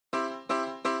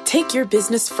Take your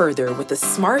business further with the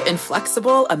smart and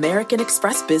flexible American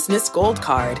Express Business Gold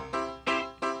Card.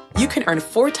 You can earn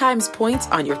 4 times points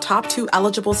on your top 2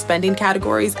 eligible spending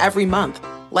categories every month,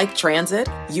 like transit,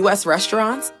 U.S.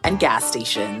 restaurants, and gas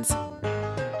stations.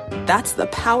 That's the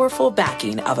powerful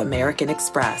backing of American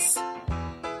Express.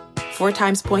 4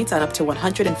 times points on up to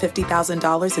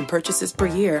 $150,000 in purchases per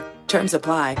year. Terms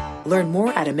apply. Learn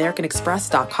more at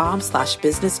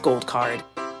americanexpress.com/businessgoldcard.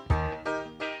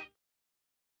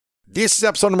 This is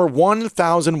episode number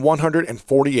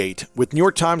 1148 with New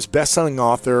York Times bestselling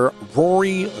author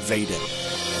Rory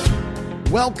Vaden.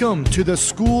 Welcome to the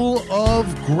School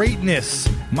of Greatness.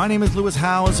 My name is Lewis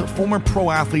Howes, former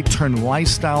pro athlete turned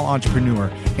lifestyle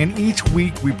entrepreneur, and each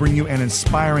week we bring you an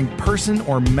inspiring person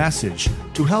or message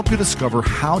to help you discover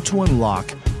how to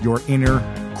unlock your inner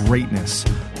greatness.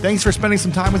 Thanks for spending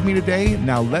some time with me today.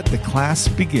 Now let the class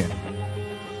begin.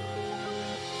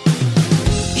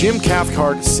 Jim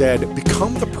Cathcart said,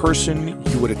 "Become the person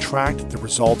you would attract the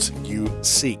results you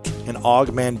seek." And Og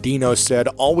Mandino said,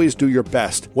 "Always do your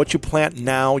best. What you plant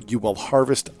now, you will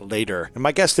harvest later." And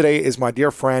my guest today is my dear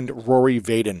friend, Rory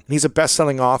Vaden. And he's a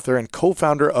best-selling author and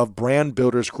co-founder of Brand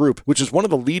Builders Group, which is one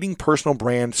of the leading personal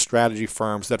brand strategy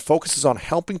firms that focuses on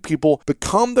helping people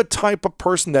become the type of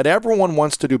person that everyone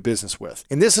wants to do business with.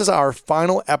 And this is our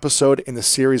final episode in the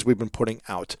series we've been putting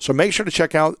out. So make sure to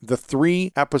check out the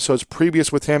 3 episodes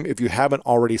previous with him if you haven't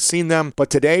already seen them. But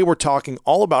today we're talking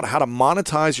all about how to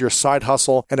monetize your side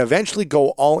hustle and eventually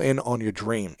go all in on your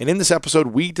dream. And in this episode,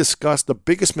 we discuss the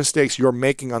biggest mistakes you're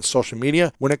making on social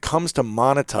media when it comes to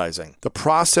monetizing, the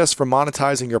process for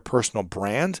monetizing your personal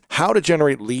brand, how to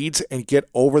generate leads and get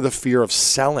over the fear of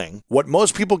selling, what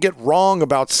most people get wrong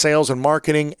about sales and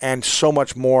marketing, and so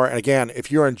much more. And again,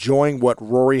 if you're enjoying what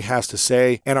Rory has to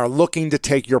say and are looking to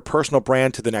take your personal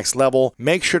brand to the next level,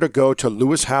 make sure to go to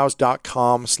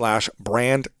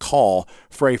lewishowes.com/brand call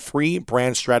for a free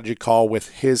brand strategy call with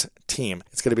his team.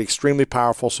 It's going to be extremely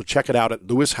powerful, so check it out at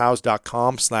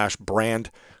lewishowes.com/brand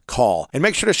call. And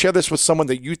make sure to share this with someone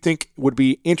that you think would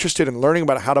be interested in learning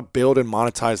about how to build and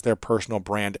monetize their personal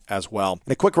brand as well.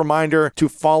 And a quick reminder to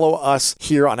follow us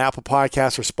here on Apple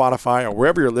Podcasts or Spotify or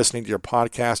wherever you're listening to your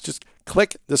podcast. Just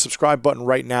click the subscribe button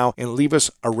right now and leave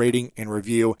us a rating and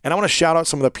review. And I want to shout out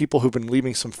some of the people who've been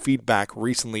leaving some feedback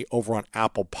recently over on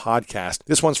Apple Podcast.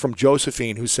 This one's from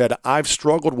Josephine, who said, "I've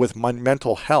struggled with my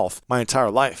mental health my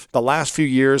entire life. The last few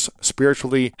years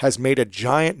spiritually has made a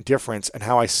giant difference in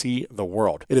how I see the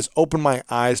world. It has opened my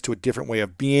eyes to a different way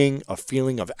of being, of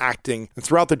feeling, of acting. And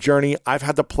throughout the journey, I've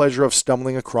had the pleasure of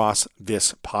stumbling across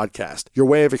this podcast. Your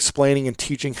way of explaining and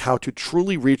teaching how to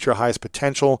truly reach your highest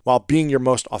potential while being your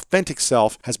most authentic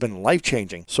self has been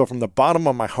life-changing. So from the bottom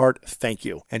of my heart, thank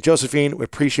you." And Josephine, we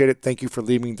appreciate it. Thank you for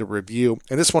leaving the review.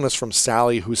 And this one is from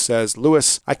Sally, who says,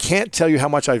 "Lewis, I can't tell you how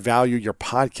much I value your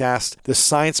podcast. The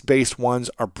science-based ones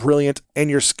are brilliant, and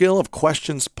your skill of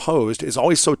questions posed is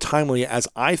always so timely as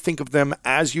I think of them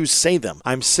as you say them.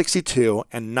 I'm 62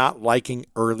 and not liking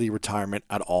early retirement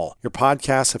at all. Your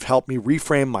podcasts have helped me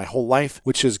reframe my whole life,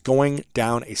 which is going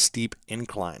down a steep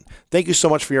incline. Thank you so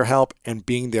much for your help and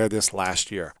being there this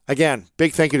last year." Again,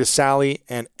 big thank you to Sally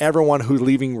and everyone who's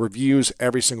leaving reviews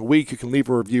every single week. You can leave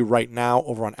a review right now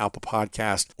over on Apple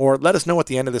Podcast, or let us know at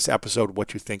the end of this episode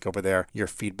what you think over there, your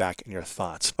feedback and your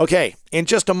thoughts. Okay, in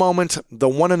just a moment, the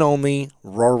one and only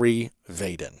Rory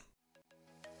Vaden.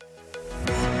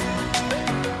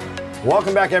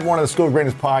 Welcome back, everyone, to the School of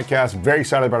Greatness podcast. Very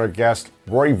excited about our guest.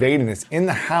 Rory Vaden is in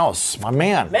the house. My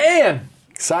man.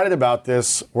 Excited about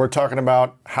this. We're talking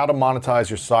about how to monetize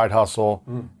your side hustle,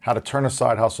 how to turn a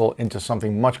side hustle into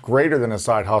something much greater than a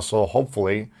side hustle,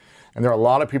 hopefully. And there are a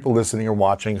lot of people listening or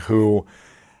watching who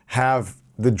have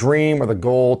the dream or the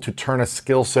goal to turn a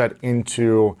skill set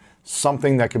into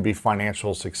something that could be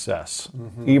financial success,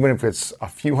 even if it's a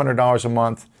few $100s a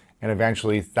month and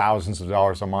eventually thousands of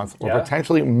dollars a month, or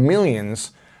potentially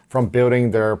millions from building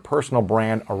their personal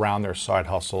brand around their side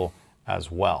hustle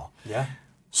as well.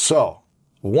 So,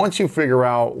 once you figure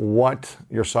out what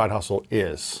your side hustle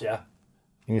is, and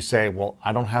you say, well,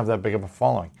 I don't have that big of a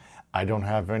following. I don't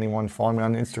have anyone following me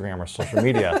on Instagram or social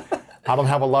media. I don't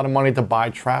have a lot of money to buy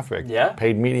traffic,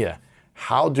 paid media.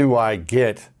 How do I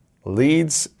get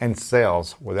leads and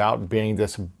sales without being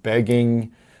this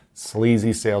begging,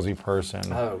 sleazy, salesy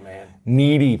person? Oh, man.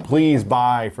 Needy, please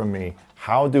buy from me.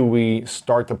 How do we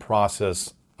start the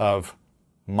process of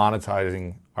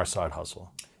monetizing our side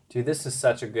hustle? Dude, this is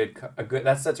such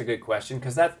that's such a good question,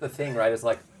 because that's the thing, right? It's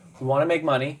like, we want to make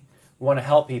money, we want to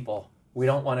help people. We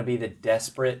don't want to be the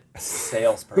desperate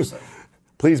salesperson.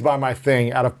 Please buy my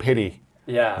thing out of pity.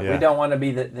 Yeah, we don't want to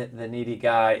be the needy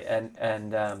guy.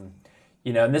 And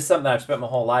And this is something that I've spent my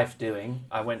whole life doing.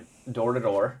 I went door to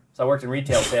door. So I worked in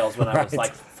retail sales when I was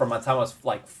from the time I was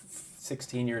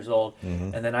 16 years old.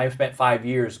 And then I spent 5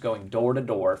 years going door to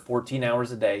door, 14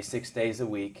 hours a day, 6 days a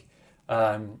week,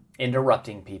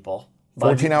 interrupting people.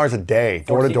 14 hours a day,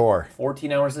 door to door.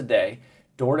 14 hours a day,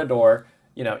 door to door,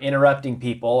 interrupting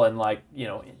people and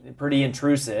pretty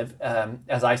intrusive.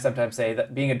 As I sometimes say,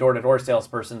 that being a door-to-door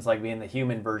salesperson is like being the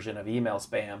human version of email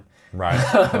spam. Right.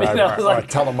 Right.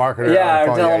 Telemarketer. Yeah,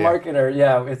 or telemarketer.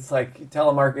 Yeah, it's like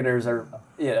telemarketers are,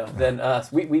 than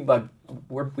us. We bug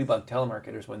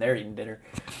telemarketers when they're eating dinner.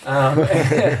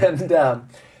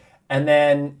 And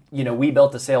then, we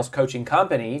built a sales coaching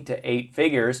company to 8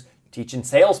 figures, teaching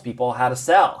salespeople how to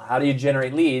sell. How do you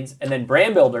generate leads? And then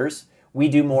brand builders, we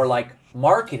do more like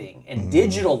marketing and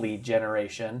digital lead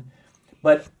generation.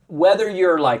 But whether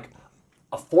you're like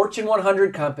a Fortune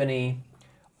 100 company,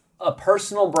 a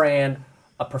personal brand,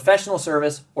 a professional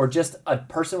service, or just a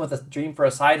person with a dream for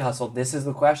a side hustle, this is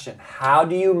the question. How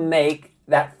do you make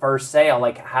that first sale?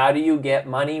 Like, how do you get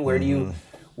money? Where do you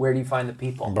find the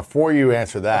people? And before you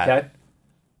answer that, okay,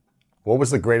 what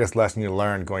was the greatest lesson you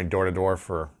learned going door to door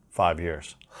for 5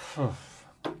 years?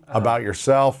 About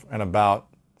yourself and about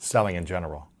selling in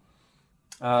general.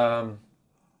 There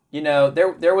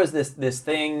was this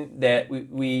thing that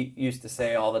we used to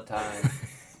say all the time,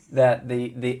 that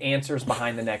the answer's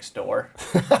behind the next door.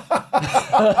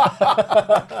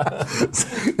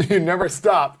 You never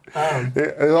stop.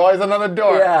 There's always another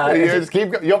door. Yeah, you just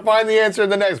you'll find the answer in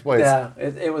the next place. Yeah,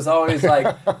 it was always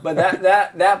like, but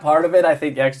that part of it I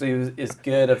think actually is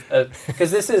good,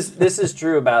 because this is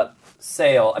true about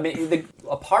sale. I mean,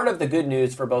 a part of the good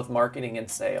news for both marketing and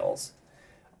sales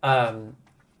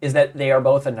is that they are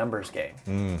both a numbers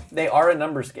game. They are a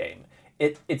numbers game.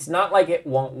 It's not like it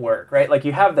won't work, right? Like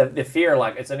you have the fear,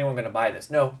 like, is anyone going to buy this?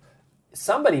 No,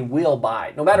 somebody will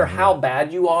buy, no matter how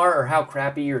bad you are or how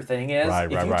crappy your thing is.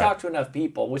 If you talk to enough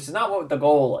people, which is not what the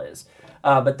goal is,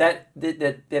 but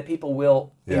that people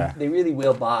will, they really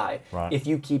will buy if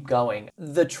you keep going.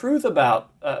 The truth about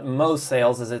most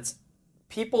sales is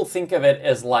people think of it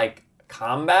as like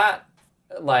combat,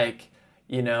 like,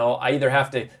 I either have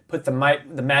to put the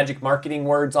magic marketing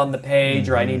words on the page,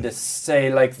 or I need to say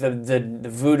like the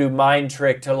voodoo mind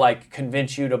trick to like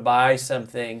convince you to buy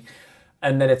something,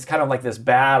 and then it's kind of like this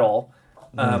battle,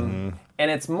 and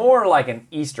it's more like an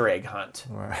Easter egg hunt,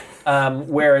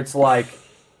 where it's like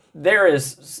there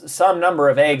is some number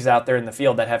of eggs out there in the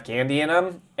field that have candy in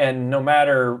them, and no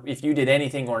matter if you did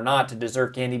anything or not to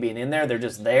deserve candy being in there, they're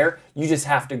just there. You just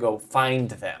have to go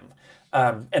find them.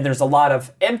 And there's a lot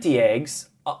of empty eggs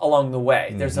along the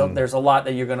way. There's a lot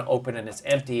that you're going to open and it's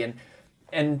empty,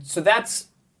 and so that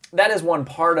is one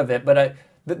part of it. But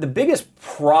the biggest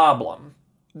problem,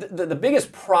 the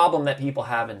biggest problem that people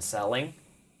have in selling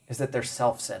is that they're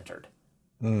self-centered.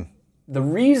 The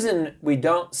reason we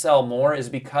don't sell more is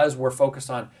because we're focused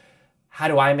on how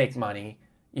do I make money,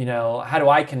 how do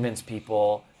I convince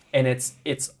people, and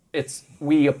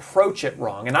we approach it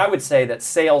wrong. And I would say that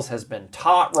sales has been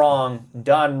taught wrong,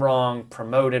 done wrong,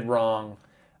 promoted wrong.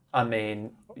 I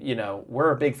mean,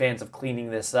 we're big fans of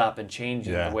cleaning this up and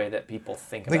changing the way that people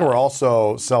think about it. I think we're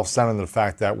also self-centered in the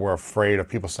fact that we're afraid of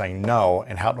people saying no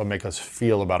and how it will make us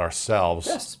feel about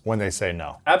ourselves when they say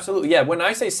no. Absolutely, yeah. When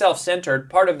I say self-centered,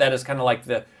 part of that is kind of like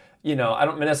I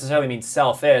don't necessarily mean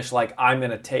selfish, like I'm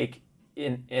going to take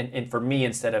in for me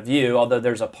instead of you, although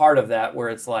there's a part of that where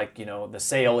it's like, the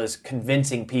sale is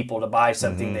convincing people to buy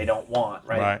something they don't want,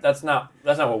 right? That's not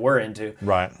what we're into.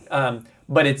 Right.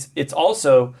 But it's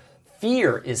also,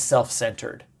 fear is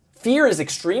self-centered. Fear is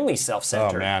extremely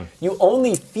self-centered. Oh, man. You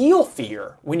only feel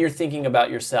fear when you're thinking about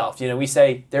yourself. We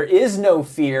say there is no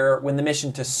fear when the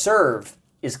mission to serve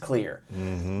is clear.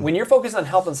 When you're focused on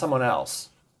helping someone else,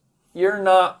 you're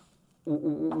not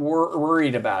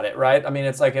worried about it, right? I mean,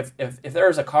 it's like if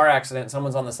there's a car accident and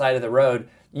someone's on the side of the road,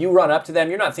 you run up to them,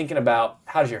 you're not thinking about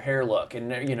how does your hair look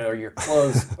and or your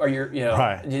clothes or your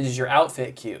is your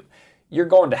outfit cute. You're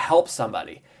going to help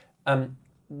somebody.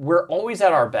 We're always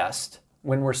at our best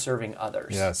when we're serving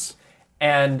others. Yes.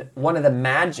 And one of the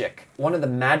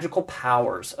magical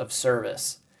powers of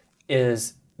service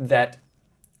is that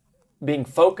being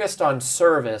focused on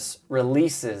service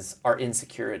releases our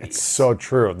insecurities. It's so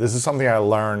true. This is something I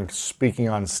learned speaking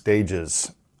on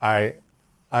stages. I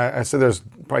said there's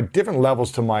probably different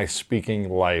levels to my speaking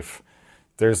life.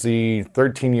 There's the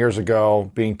 13 years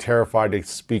ago being terrified to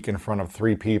speak in front of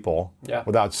 3 people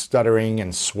without stuttering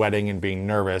and sweating and being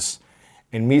nervous.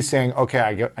 And me saying,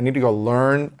 okay, I need to go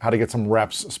learn how to get some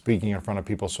reps speaking in front of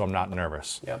people so I'm not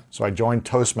nervous. Yeah. So I joined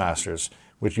Toastmasters,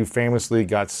 which you famously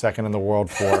got second in the world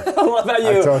for. I love how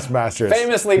you Toastmasters.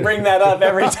 famously bring that up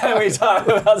every time we talk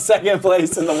about second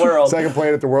place in the world. Second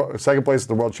place at the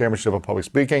World Championship of Public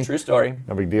Speaking. True story.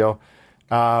 No big deal.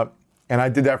 And I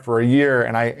did that for a year,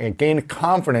 and I gained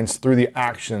confidence through the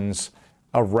actions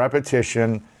of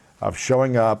repetition, of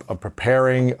showing up, of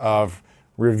preparing, of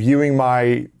reviewing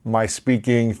my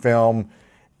speaking film,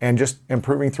 and just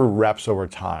improving through reps over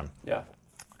time. Yeah.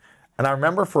 And I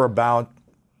remember for about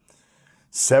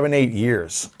 7-8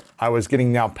 years, I was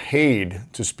getting now paid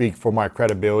to speak for my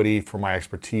credibility, for my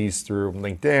expertise through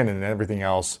LinkedIn and everything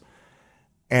else.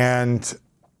 And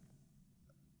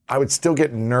I would still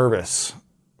get nervous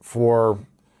for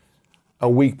a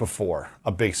week before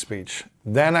a big speech.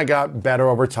 Then I got better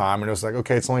over time, and it was like,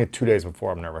 okay, it's only 2 days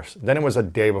before I'm nervous. Then it was a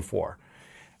day before.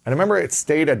 And I remember it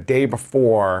stayed a day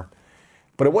before,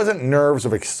 but it wasn't nerves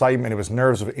of excitement, it was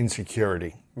nerves of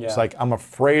insecurity. Yeah. It's like, I'm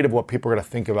afraid of what people are gonna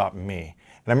think about me.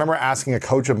 And I remember asking a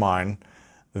coach of mine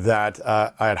that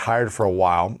I had hired for a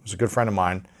while, it was a good friend of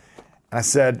mine, and I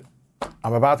said,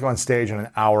 I'm about to go on stage in an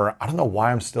hour, I don't know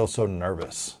why I'm still so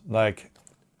nervous. Like,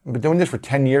 I've been doing this for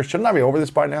 10 years. Shouldn't I be over this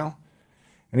by now?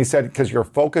 And he said, because you're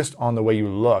focused on the way you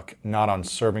look, not on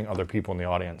serving other people in the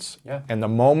audience. Yeah. And the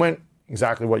moment,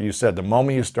 exactly what you said, the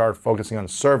moment you start focusing on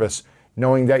service,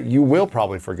 knowing that you will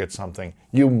probably forget something,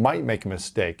 you might make a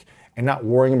mistake, and not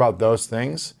worrying about those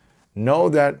things, know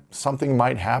that something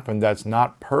might happen that's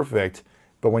not perfect,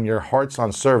 but when your heart's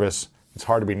on service, it's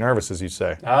hard to be nervous, as you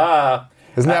say.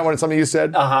 Isn't that something you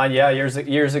said? Yeah,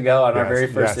 years ago on our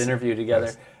very first interview together.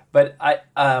 Yes. But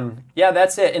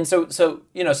that's it. And so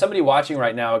somebody watching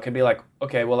right now, it could be like,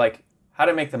 okay, well, like, how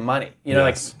to make the money?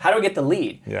 Like, how do I get the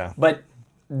lead? Yeah. But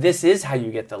this is how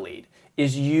you get the lead,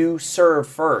 is you serve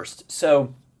first.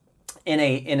 So in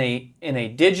a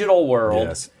digital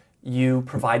world, you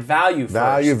provide value first.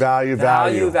 Value.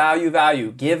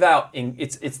 Value. Give out.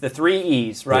 It's the 3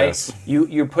 E's, right? Yes.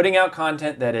 You're putting out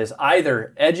content that is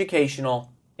either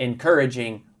educational,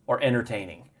 encouraging, or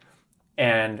entertaining.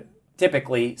 And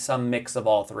typically some mix of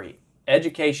all three: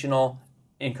 educational,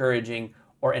 encouraging,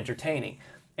 or entertaining.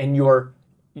 And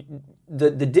the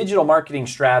digital marketing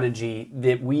strategy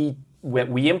that we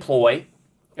employ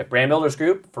at Brand Builders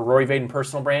Group for Rory Vaden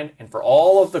Personal Brand, and for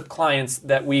all of the clients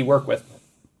that we work with,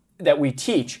 that we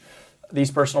teach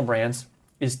these personal brands,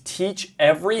 is teach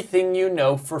everything you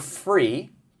know for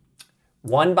free,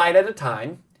 one bite at a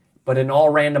time, but in all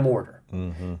random order.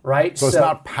 Mm-hmm. Right? So it's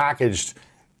not packaged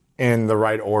in the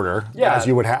right order as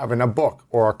you would have in a book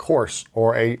or a course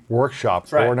or a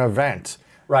workshop or an event.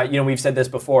 Right. We've said this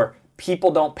before.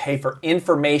 People don't pay for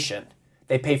information.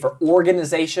 They pay for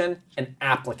organization and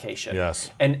application. Yes.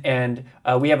 And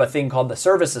we have a thing called the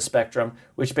services spectrum,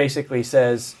 which basically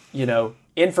says,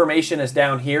 information is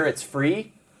down here, it's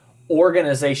free.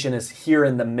 Organization is here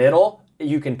in the middle.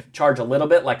 You can charge a little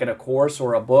bit, like in a course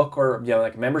or a book or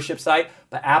like a membership site,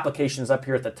 but application is up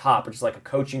here at the top, which is like a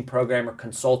coaching program or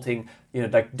consulting,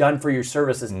 like done for your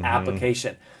services.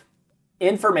 Application.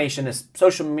 Information is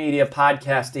social media,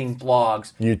 podcasting,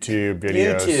 blogs, YouTube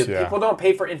videos. Yeah. People don't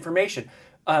pay for information,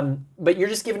 but you're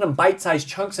just giving them bite-sized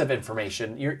chunks of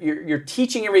information. You're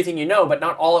teaching everything you know, but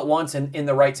not all at once and in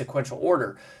the right sequential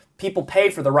order. People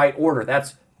pay for the right order.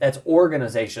 That's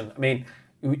organization. I mean,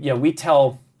 we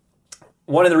tell.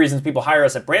 One of the reasons people hire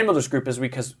us at Brand Builders Group is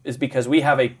because we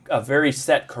have a very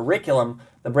set curriculum,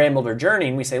 the Brand Builder Journey,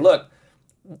 and we say, look,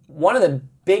 one of the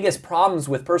biggest problems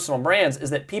with personal brands is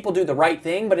that people do the right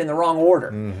thing, but in the wrong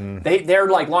order. Mm-hmm. They're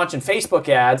like launching Facebook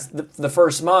ads the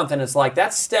first month, and it's like,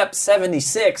 that's step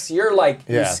 76. You're like,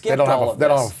 you skipped all of this. They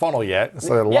don't have a funnel yet,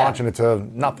 so they're launching it to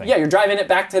nothing. Yeah, you're driving it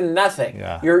back to nothing.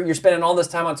 Yeah. You're spending all this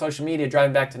time on social media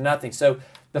driving back to nothing. So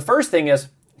the first thing is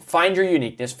find your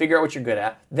uniqueness, figure out what you're good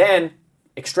at, then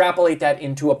extrapolate that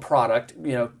into a product,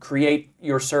 create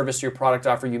your service, your product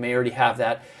offer. You may already have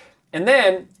that. And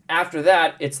then after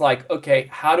that, it's like, okay,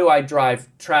 how do I drive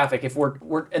traffic? If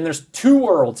we're and there's two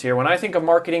worlds here. When I think of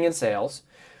marketing and sales,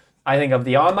 I think of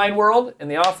the online world and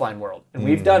the offline world. And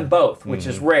we've done both, which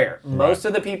is rare. Most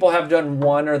of the people have done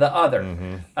one or the other.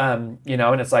 And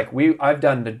it's like I've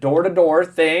done the door-to-door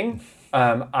thing.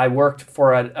 I worked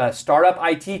for a startup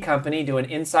IT company doing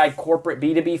inside corporate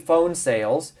B2B phone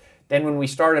sales. Then when we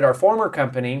started our former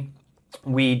company,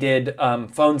 we did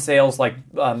phone sales like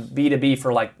B2B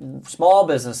for like small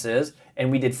businesses, and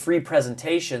we did free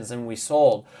presentations and we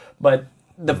sold. But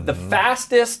the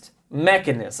fastest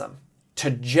mechanism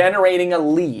to generating a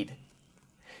lead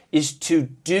is to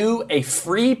do a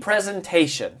free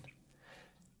presentation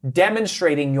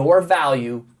demonstrating your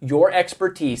value, your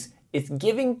expertise. It's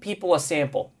giving people a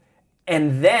sample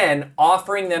and then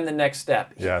offering them the next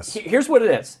step. Yes. Here's what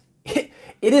it is.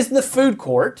 It is the food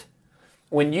court.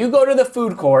 When you go to the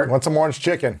food court. Want some orange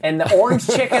chicken. And the orange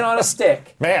chicken on a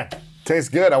stick. Man, tastes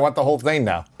good. I want the whole thing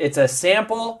now. It's a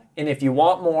sample, and if you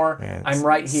want more, Man, I'm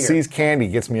right here. C's candy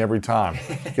gets me every time.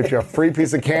 Get you a free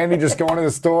piece of candy, just go into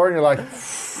the store, and you're like,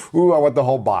 ooh, I want the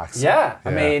whole box. Yeah.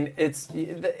 I mean, it's,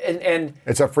 and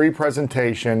it's a free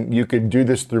presentation. You could do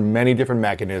this through many different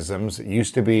mechanisms. It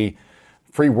used to be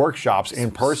free workshops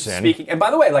in person. Speaking, and by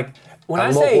the way, like, when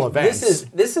I say events.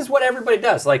 this is what everybody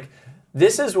does, like,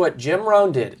 this is what Jim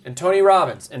Rohn did, and Tony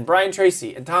Robbins, and Brian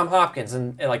Tracy, and Tom Hopkins,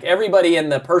 and like everybody in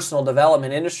the personal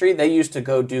development industry, they used to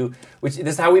go do, which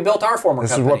this is how we built our former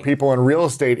company. This is what people in real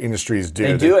estate industries do.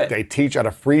 They do it. They teach at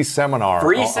a free seminar.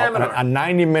 Free seminar. A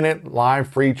 90-minute live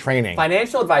free training.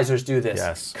 Financial advisors do this.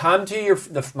 Yes. Come to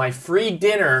my free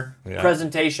dinner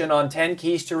presentation on 10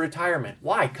 keys to retirement.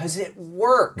 Why? Because it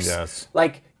works. Yes.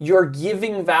 Like, you're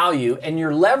giving value, and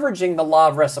you're leveraging the law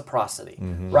of reciprocity,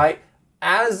 right?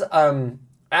 As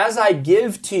I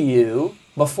give to you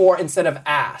before instead of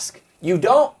ask,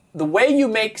 the way you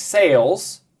make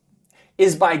sales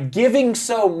is by giving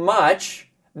so much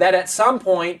that at some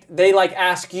point they like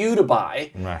ask you to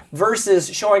buy versus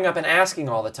showing up and asking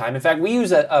all the time. In fact, we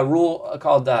use a rule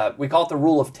called, we call it the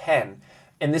rule of 10.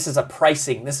 And this is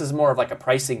this is more of like a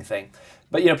pricing thing.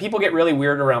 But, people get really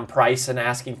weird around price and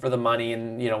asking for the money,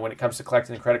 and, when it comes to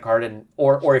collecting the credit card, and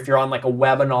or if you're on like a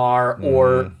webinar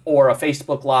or a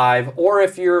Facebook Live, or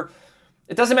if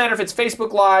it doesn't matter if it's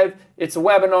Facebook Live, it's a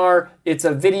webinar, it's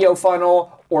a video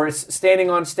funnel, or it's standing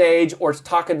on stage, or it's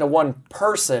talking to one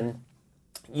person.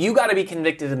 You got to be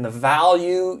convicted in the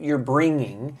value you're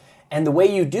bringing, and the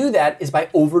way you do that is by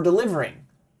over-delivering.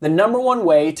 The number one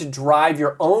way to drive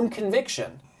your own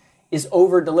conviction is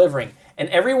over-delivering. And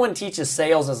everyone teaches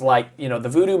sales as like, the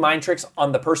voodoo mind tricks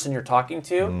on the person you're talking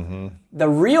to. The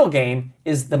real game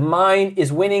is the mind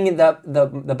is winning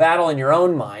the battle in your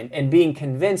own mind and being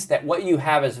convinced that what you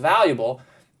have is valuable.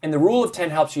 And the rule of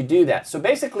 10 helps you do that. So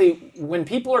basically, when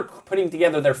people are putting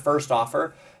together their first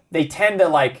offer, they tend to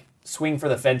like swing for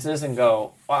the fences and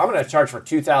go, well, I'm going to charge for a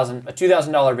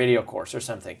 $2,000 video course or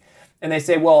something. And they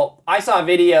say, well, I saw a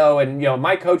video and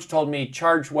my coach told me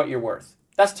charge what you're worth.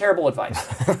 That's terrible advice.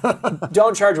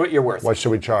 Don't charge what you're worth. What should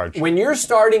we charge? When you're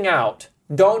starting out,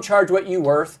 don't charge what you're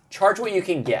worth. Charge what you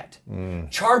can get.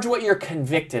 Charge what you're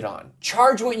convicted on.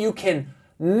 Charge what you can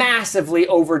massively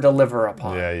over-deliver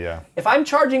upon. Yeah. If I'm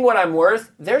charging what I'm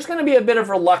worth, there's going to be a bit of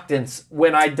reluctance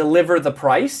when I deliver the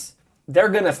price. They're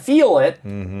going to feel it,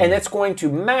 and it's going to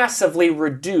massively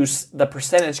reduce the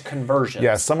percentage conversion.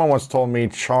 Yeah, someone once told me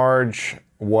charge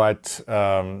what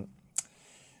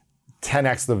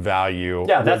 10x the value.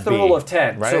 Yeah, that's the rule of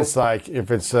 10. Right? So it's like if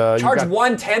it's charge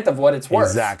 1/10 of what it's worth.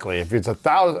 Exactly. If it's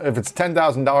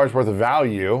 $10,000 worth of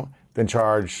value, then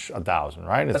charge 1,000.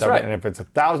 Right? That's right. And if it's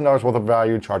 $1,000 worth of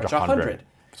value, charge 100. If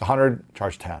it's 100,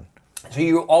 charge 10. So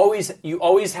you always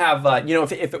have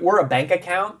if it were a bank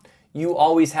account, you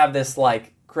always have this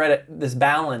like this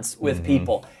balance with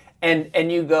people,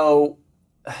 and you go.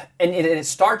 And it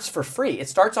starts for free. It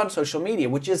starts on social media,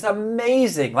 which is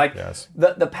amazing. Like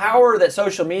the power that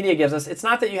social media gives us, it's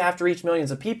not that you have to reach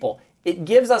millions of people. It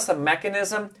gives us a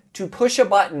mechanism to push a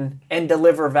button and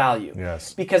deliver value.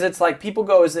 Yes. Because it's like people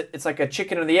go, it's like a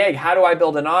chicken or the egg. How do I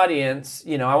build an audience?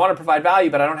 I want to provide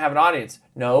value, but I don't have an audience.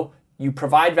 No, you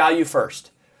provide value first.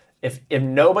 If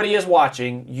nobody is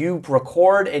watching, you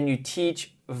record and you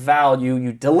teach value,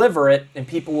 you deliver it, and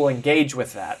people will engage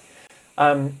with that.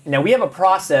 Now, we have a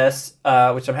process,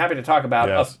 which I'm happy to talk about,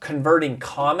 of converting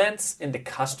comments into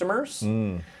customers. So,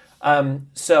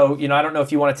 I don't know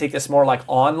if you want to take this more like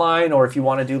online or if you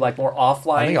want to do like more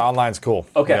offline. I think online's cool.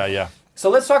 Okay. Yeah.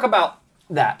 So let's talk about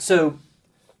that. So,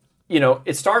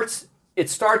 it starts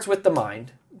with the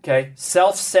mind, okay?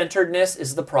 Self-centeredness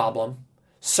is the problem.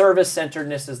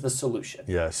 Service-centeredness is the solution.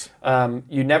 Yes.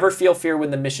 You never feel fear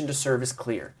when the mission to serve is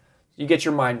clear. You get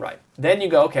your mind right. Then you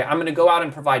go, okay, I'm going to go out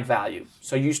and provide value.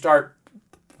 So you start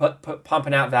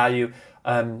pumping out value.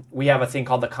 We have a thing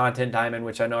called the content diamond,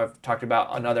 which I know I've talked about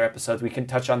on other episodes. We can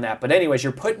touch on that. But anyways,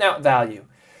 you're putting out value.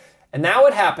 And now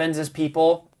what happens is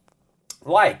people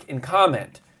like and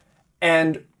comment.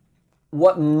 And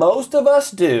what most of us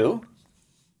do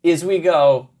is we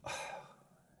go,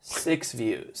 6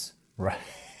 views. Right.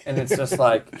 And it's just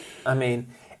like,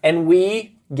 and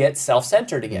we get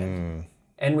self-centered again.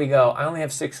 And we go, I only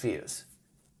have 6 views.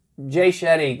 Jay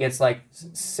Shetty gets like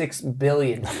 6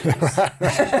 billion views.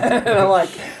 And I'm like,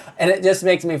 and it just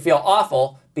makes me feel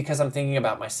awful because I'm thinking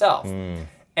about myself. And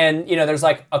there's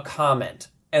like a comment.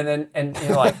 And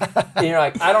you're like,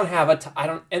 I don't have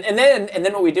and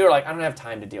then what we do are like, I don't have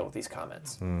time to deal with these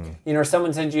comments.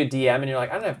 Someone sends you a DM and you're like,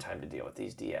 I don't have time to deal with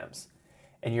these DMs.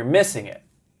 and you're missing it.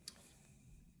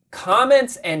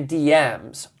 Comments and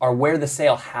DMs are where the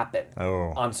sale happened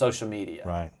on social media.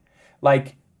 Right.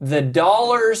 Like, the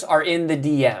dollars are in the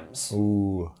DMs.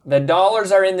 Ooh. The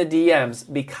dollars are in the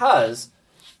DMs because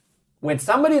when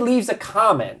somebody leaves a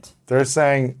comment, They're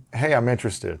saying, hey, I'm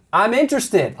interested. I'm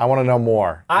interested. I want to know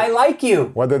more. I like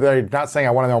you. Whether they're not saying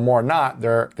I want to know more or not,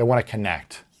 they want to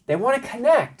connect. They want to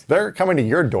connect. They're coming to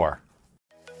your door.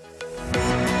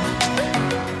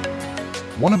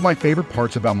 One of my favorite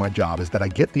parts about my job is that I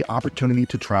get the opportunity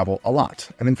to travel a lot.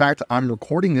 And in fact, I'm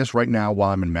recording this right now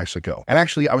while I'm in Mexico. And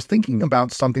actually, I was thinking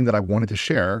about something that I wanted to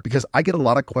share because I get a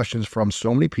lot of questions from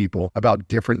so many people about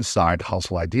different side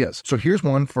hustle ideas. So here's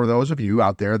one for those of you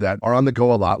out there that are on the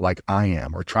go a lot like I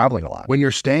am or traveling a lot. When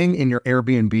you're staying in your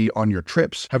Airbnb on your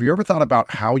trips, have you ever thought about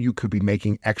how you could be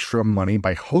making extra money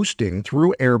by hosting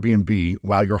through Airbnb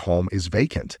while your home is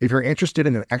vacant? If you're interested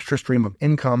in an extra stream of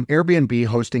income, Airbnb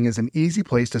hosting is an easy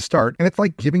place to start, and it's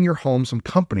like giving your home some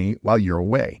company while you're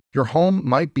away. Your home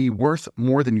might be worth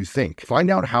more than you think.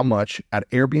 Find out how much at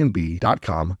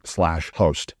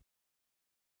airbnb.com/host.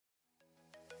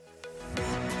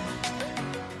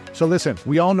 So listen,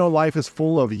 we all know life is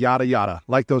full of yada yada,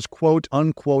 like those quote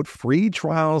unquote free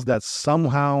trials that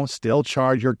somehow still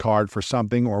charge your card for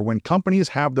something, or when companies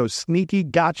have those sneaky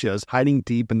gotchas hiding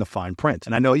deep in the fine print.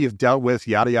 And I know you've dealt with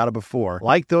yada yada before,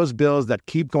 like those bills that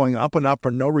keep going up and up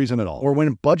for no reason at all, or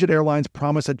when budget airlines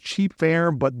promise a cheap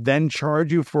fare but then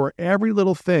charge you for every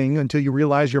little thing until you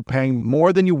realize you're paying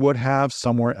more than you would have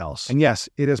somewhere else. And yes,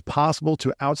 it is possible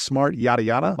to outsmart yada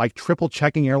yada, like triple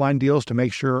checking airline deals to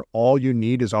make sure all you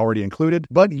need is already included,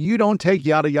 but you don't take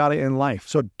yada yada in life.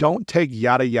 So don't take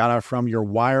yada yada from your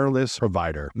wireless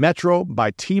provider. Metro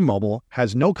by T-Mobile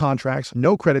has no contracts,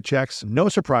 no credit checks, no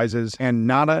surprises, and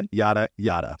nada yada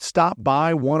yada. Stop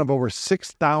by one of over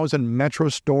 6,000 Metro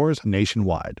stores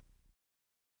nationwide.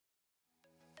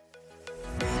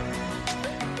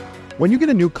 When you get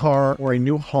a new car or a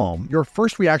new home, your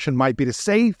first reaction might be to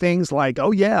say things like,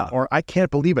 oh yeah, or I can't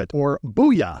believe it, or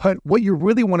booyah. But what you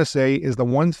really want to say is the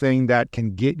one thing that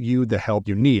can get you the help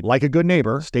you need. Like a good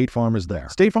neighbor, State Farm is there.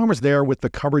 State Farm is there with the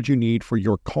coverage you need for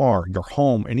your car, your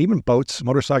home, and even boats,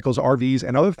 motorcycles, RVs,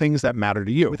 and other things that matter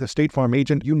to you. With a State Farm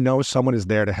agent, you know someone is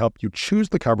there to help you choose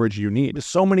the coverage you need. With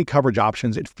so many coverage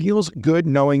options, it feels good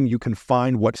knowing you can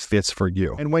find what fits for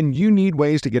you. And when you need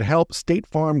ways to get help, State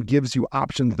Farm gives you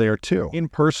options there too. In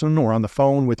person or on the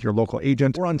phone with your local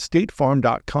agent or on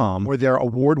statefarm.com, where their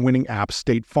award-winning app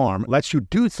State Farm lets you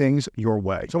do things your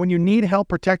way. So when you need help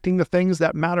protecting the things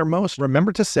that matter most,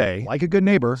 remember to say, like a good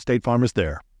neighbor, State Farm is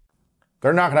there.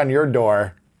 They're knocking on your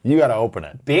door. You got to open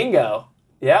it. Bingo.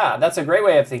 Yeah, that's a great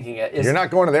way of thinking it. You're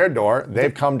not going to their door.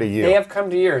 They've come to you. They have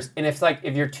come to yours. And if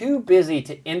you're too busy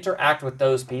to interact with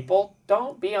those people,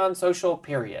 don't be on social,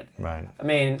 period. Right. I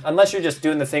mean, unless you're just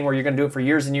doing the thing where you're going to do it for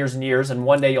years and years and years, and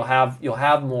one day you'll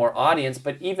have more audience.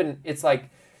 But even it's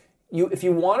like if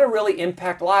you want to really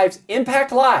impact lives.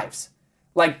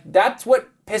 Like, that's what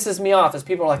pisses me off is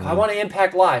people are like, I want to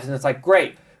impact lives. And it's like,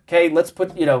 great. Okay, let's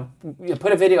put a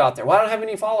video out there. Well, I don't have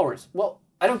any followers. Well,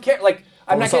 I don't care. Like,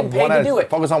 I'm not getting paid to do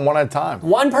it. Focus on one at a time.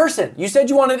 One person. You said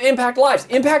you wanted to impact lives.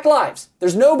 Impact lives.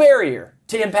 There's no barrier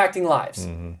to impacting lives.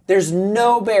 Mm-hmm. There's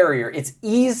no barrier. It's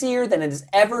easier than it has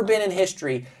ever been in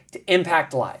history to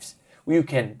impact lives. You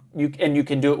can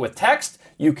do it with text.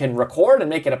 You can record and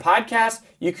make it a podcast.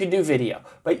 You can do video.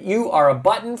 But you are a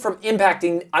button from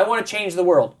impacting. I want to change the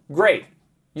world. Great.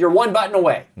 You're one button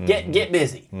away. Mm-hmm. Get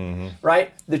busy. Mm-hmm.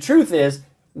 Right? The truth is,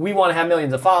 we want to have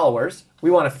millions of followers. We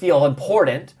want to feel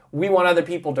important. We want other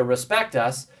people to respect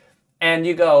us. And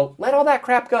you go, let all that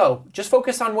crap go. Just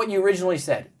focus on what you originally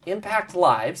said. Impact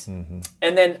lives. Mm-hmm.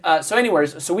 And then,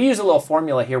 so we use a little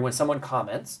formula here when someone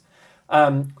comments.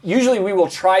 Usually we will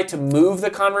try to move the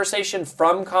conversation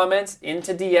from comments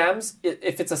into DMs.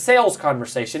 If it's a sales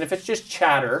conversation, if it's just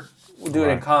chatter, we'll do it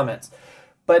in comments.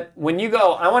 But when you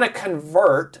go, I want to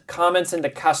convert comments into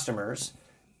customers,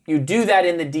 you do that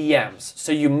in the DMs.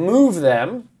 So you move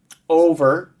them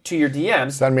over to your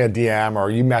DMs. Send me a DM or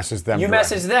you message them. You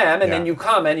message them and then you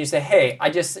comment. You say, hey,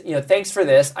 thanks for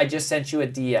this. I just sent you a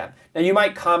DM. Now you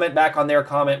might comment back on their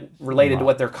comment related to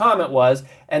what their comment was.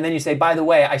 And then you say, by the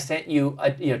way, I sent you,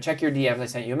 check your DMs. I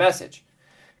sent you a message.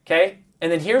 Okay.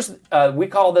 And then here's, we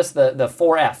call this the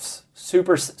 4 Fs.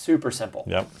 Super, super simple.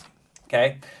 Yep.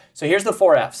 Okay. So here's the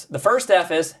 4 Fs. The first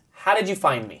F is, how did you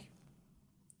find me?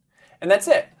 And that's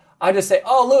it. I just say,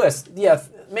 oh, Lewis, yeah,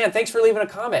 man, thanks for leaving a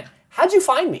comment. How'd you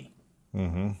find me?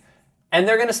 Mm-hmm. And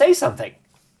they're going to say something,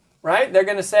 right? They're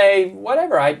going to say,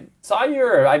 whatever, I saw you,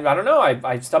 or I don't know,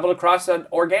 I stumbled across it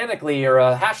organically, or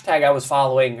a hashtag I was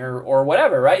following, or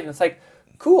whatever, right? And it's like,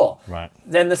 Cool. Right.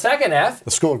 Then the second F.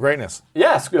 The School of Greatness.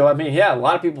 Yeah, school. I mean, yeah, a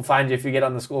lot of people find you if you get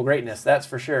on the School of Greatness. That's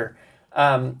for sure.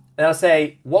 And I'll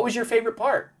say, what was your favorite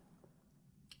part?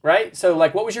 Right? So,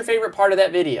 like, what was your favorite part of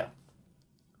that video?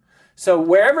 So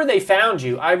wherever they found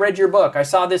you, I read your book, I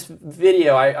saw this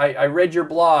video, I read your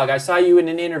blog, I saw you in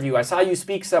an interview, I saw you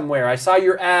speak somewhere, I saw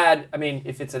your ad. I mean,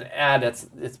 if it's an ad,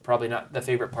 it's probably not the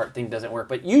favorite part thing doesn't work.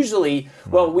 But usually,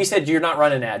 well, we said you're not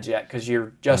running ads yet because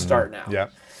you're just starting out. Yeah.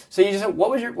 So you just said, what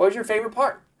was your favorite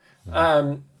part?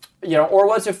 Or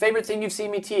what's the favorite thing you've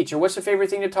seen me teach, or what's the favorite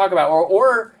thing to talk about,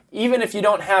 or even if you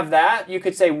don't have that, you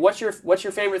could say, what's your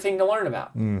favorite thing to learn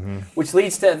about? Which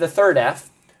leads to the third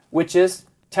F, which is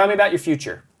tell me about your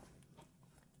future.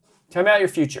 Tell me about your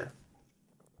future.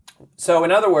 So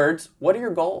in other words, what are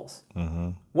your goals?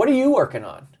 What are you working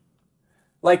on?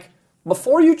 Like,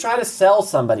 before you try to sell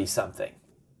somebody something,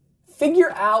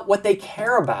 figure out what they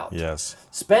care about. Yes.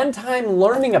 Spend time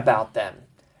learning about them.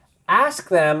 Ask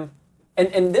them,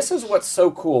 and this is what's so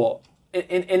cool.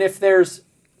 And if there's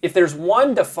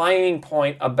one defining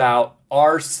point about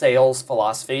our sales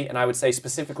philosophy, and I would say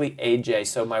specifically AJ,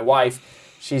 so my wife,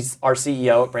 she's our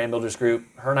CEO at Brand Builders Group.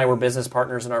 Her and I were business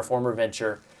partners in our former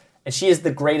venture. And she is the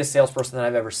greatest salesperson that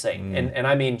I've ever seen. And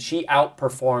I mean, she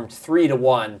outperformed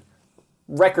 3-1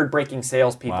 record-breaking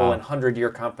salespeople in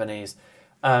 100-year companies.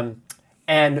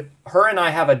 And her and I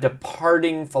have a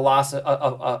defining philosophy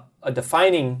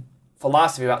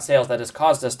about sales that has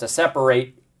caused us to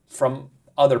separate from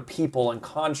other people and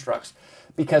constructs.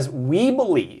 Because we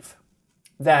believe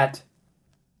that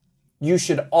you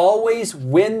should always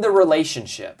win the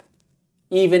relationship,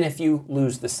 even if you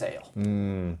lose the sale.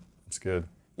 That's good.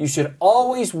 You should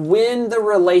always win the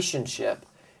relationship,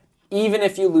 even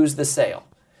if you lose the sale.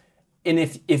 And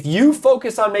if you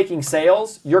focus on making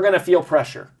sales, you're going to feel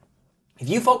pressure. If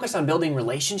you focus on building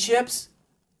relationships,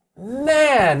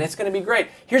 man, it's going to be great.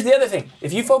 Here's the other thing.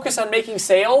 If you focus on making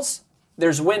sales,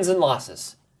 there's wins and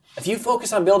losses. If you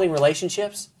focus on building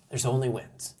relationships, there's only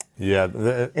wins. Yeah,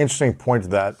 the interesting point to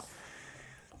that,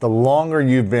 the longer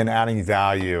you've been adding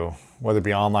value, whether it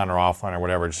be online or offline or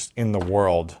whatever, just in the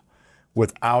world,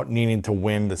 without needing to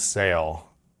win the sale,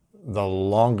 the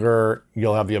longer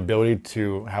you'll have the ability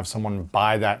to have someone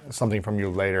buy something from you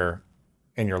later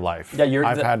in your life. Yeah,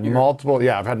 I've had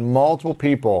multiple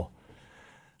people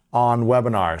on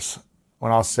webinars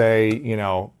when I'll say,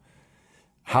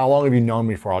 how long have you known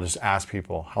me for? I'll just ask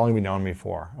people, how long have you known me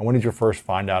for? And when did you first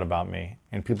find out about me?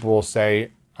 And people will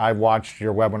say, I watched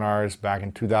your webinars back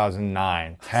in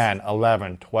 2009, 10,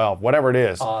 11, 12, whatever it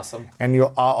is. Awesome. And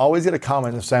I'll always get a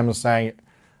comment of someone saying,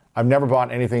 I've never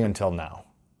bought anything until now.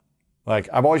 Like,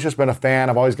 I've always just been a fan.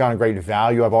 I've always gotten great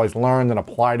value. I've always learned and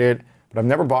applied it. But I've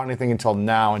never bought anything until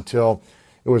now, until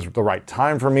it was the right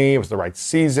time for me. It was the right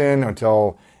season,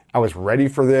 until I was ready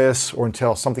for this, or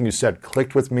until something you said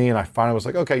clicked with me and I finally was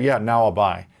like, okay, yeah, now I'll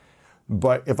buy.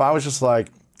 But if I was just like,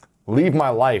 leave my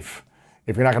life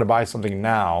if you're not going to buy something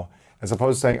now, as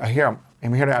opposed to saying,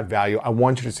 I'm here to add value. I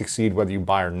want you to succeed whether you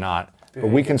buy or not. But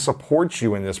we can support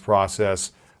you in this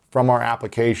process from our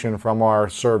application, from our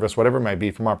service, whatever it might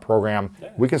be, from our program. Yeah.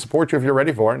 We can support you if you're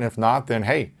ready for it. And if not, then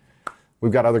hey,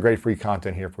 we've got other great free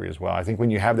content here for you as well. I think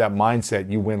when you have that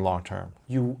mindset, you win long term.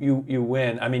 You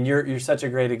win. I mean, you're such a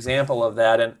great example of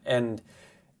that, and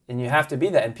you have to be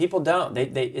that. And people don't. They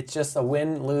it's just a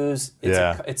win lose.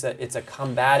 It's a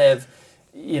combative.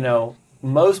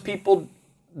 Most people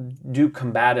do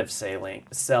combative selling,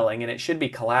 and it should be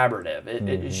collaborative.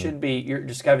 It should be you're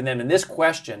discovering them. And this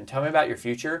question, tell me about your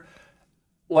future.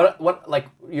 What like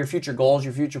your future goals,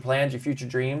 your future plans, your future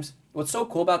dreams. What's so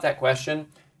cool about that question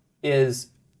is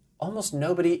almost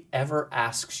nobody ever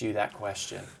asks you that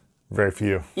question. Very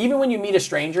few. Even when you meet a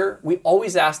stranger, we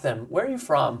always ask them, where are you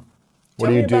from?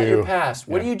 Tell me about your past.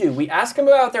 What do you do? We ask them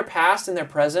about their past and their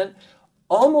present.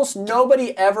 Almost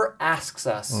nobody ever asks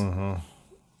us,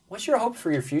 what's your hopes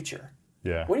for your future?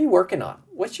 Yeah. What are you working on?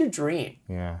 What's your dream?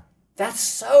 Yeah. That's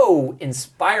so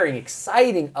inspiring,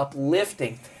 exciting,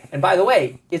 uplifting. And by the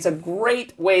way, it's a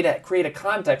great way to create a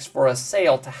context for a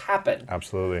sale to happen.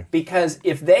 Absolutely. Because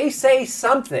if they say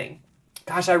something,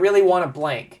 gosh, I really want a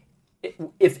blank.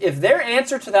 If their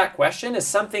answer to that question is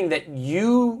something that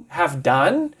you have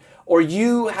done, or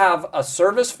you have a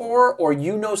service for, or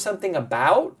you know something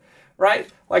about, right?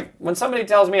 Like when somebody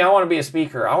tells me I want to be a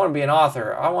speaker, I want to be an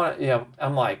author,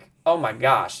 I'm like, oh my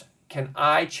gosh, can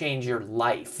I change your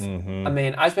life? I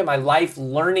mean, I spent my life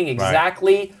learning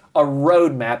exactly a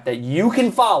roadmap that you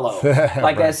can follow,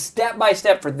 like a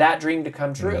step-by-step for that dream to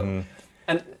come true.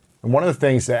 And one of the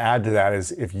things to add to that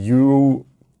is if you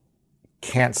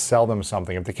can't sell them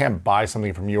something, if they can't buy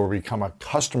something from you or become a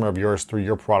customer of yours through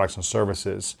your products and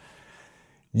services,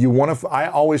 I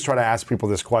always try to ask people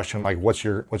this question, like, what's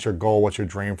your goal, what's your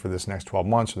dream for this next 12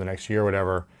 months or the next year,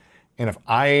 whatever. And if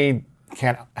I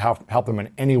can't help them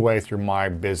in any way through my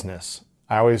business,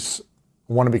 I always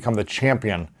want to become the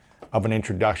champion of an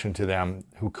introduction to them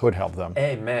who could help them.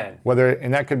 Amen.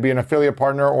 And that could be an affiliate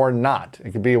partner or not.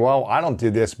 It could be, well, I don't do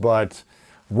this, but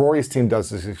Rory's team does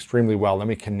this extremely well. Let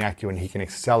me connect you and he can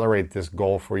accelerate this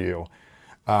goal for you.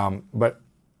 But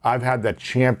I've had that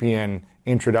champion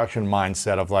introduction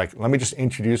mindset of like, let me just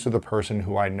introduce you to the person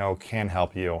who I know can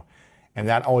help you. And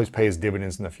that always pays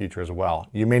dividends in the future as well.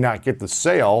 You may not get the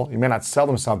sale, you may not sell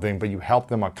them something, but you help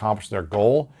them accomplish their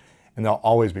goal, and they'll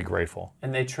always be grateful.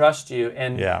 And they trust you.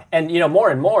 And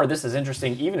more and more, this is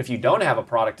interesting, even if you don't have a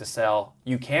product to sell,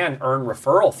 you can earn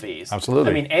referral fees.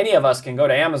 Absolutely. I mean, any of us can go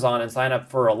to Amazon and sign up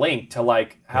for a link to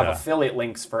have affiliate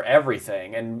links for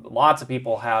everything. And lots of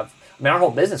people have, our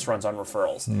whole business runs on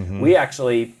referrals. Mm-hmm. We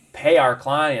actually pay our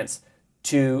clients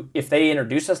to, if they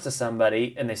introduce us to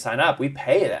somebody and they sign up, we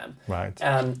pay them. Right.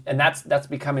 And that's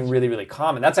becoming really, really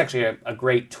common. That's actually a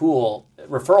great tool.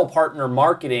 Referral partner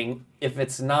marketing, if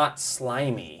it's not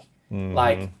slimy,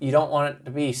 like you don't want it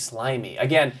to be slimy.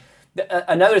 Again,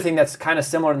 another thing that's kind of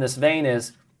similar in this vein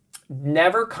is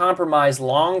never compromise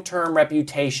long-term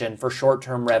reputation for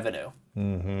short-term revenue.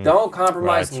 Mm-hmm. Don't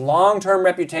compromise long-term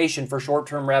reputation for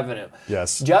short-term revenue.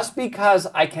 Yes. Just because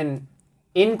I can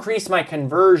increase my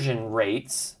conversion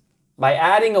rates by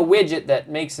adding a widget that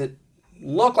makes it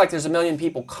look like there's a million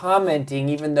people commenting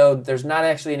even though there's not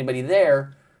actually anybody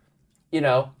there,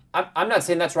 I'm not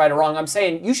saying that's right or wrong. I'm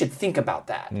saying you should think about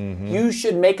that. Mm-hmm. You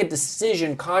should make a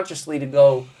decision consciously to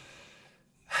go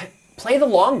play the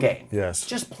long game. Yes.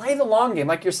 Just play the long game,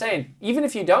 like you're saying. Even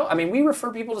if you don't, we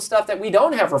refer people to stuff that we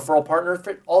don't have referral partners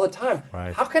for all the time.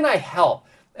 Right. How can I help?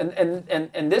 And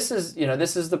this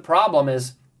is the problem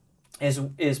is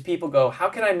people go, how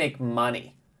can I make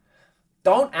money?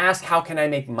 Don't ask how can I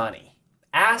make money.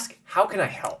 Ask how can I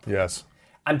help? Yes.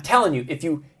 I'm telling you, if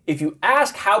you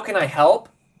ask how can I help,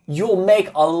 you'll make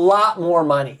a lot more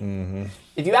money. Mm-hmm.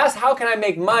 If you ask how can I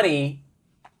make money,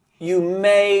 you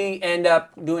may end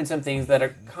up doing some things that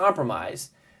are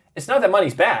compromised. It's not that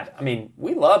money's bad.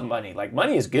 We love money. Like,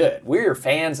 money is good. We're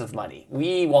fans of money.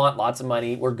 We want lots of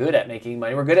money. We're good at making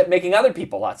money. We're good at making other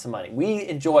people lots of money. We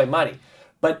enjoy money.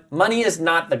 But money is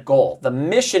not the goal. The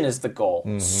mission is the goal.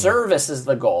 Mm-hmm. Service is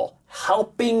the goal.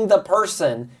 Helping the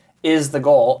person is the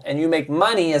goal. And you make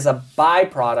money as a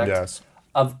byproduct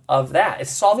of that. It's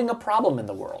solving a problem in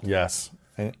the world. Yes.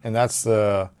 And that's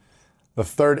the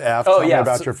third F. Tell me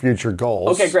about your future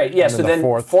goals. Okay, great. Yeah, so then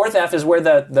fourth F is where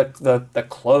the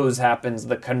close happens,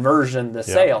 the conversion, the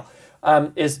sale,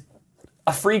 is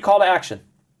a free call to action.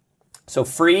 So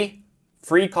free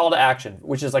call to action,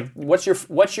 which is like, what's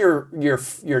your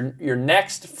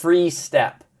next free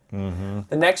step? Mm-hmm.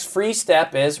 The next free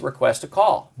step is request a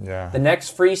call. Yeah. The next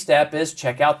free step is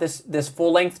check out this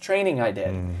full-length training I did.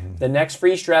 Mm-hmm. The next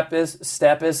free step is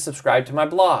subscribe to my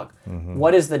blog. Mm-hmm.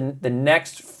 What is the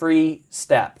next free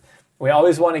step? We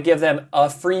always want to give them a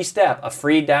free step, a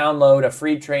free download, a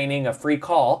free training, a free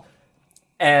call.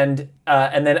 And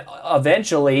then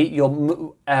eventually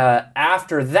you'll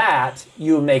after that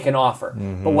you make an offer.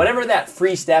 Mm-hmm. But whatever that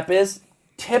free step is,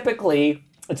 typically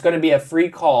it's going to be a free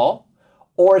call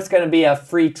or it's going to be a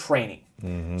free training.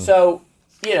 Mm-hmm. So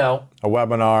a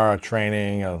webinar, a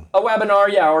training, a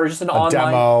webinar, or just an online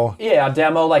demo. Yeah, a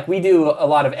demo. Like, we do a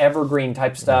lot of evergreen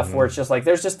type stuff. Mm-hmm. Where it's just like,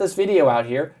 there's just this video out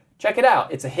here. Check it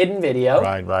out. It's a hidden video.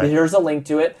 Right. Here's a link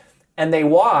to it, and they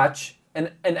watch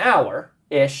an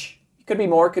hour-ish. Could be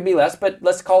more, could be less, but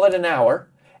let's call it an hour.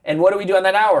 And what do we do in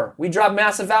that hour? We drop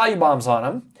massive value bombs on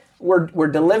them. We're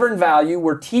delivering value.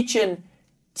 We're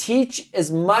teach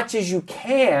as much as you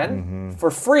can for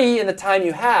free in the time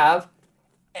you have,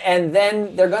 and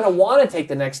then they're going to want to take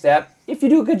the next step if you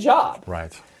do a good job.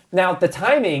 Right. Now, the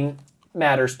timing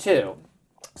matters too.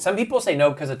 Some people say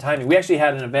no because of timing. We actually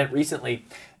had an event recently.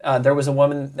 There was a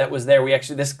woman that was there. We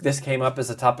actually this came up as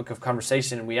a topic of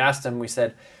conversation, and we asked them. We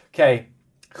said, "Okay,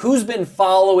 who's been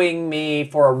following me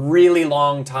for a really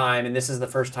long time, and this is the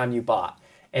first time you bought?"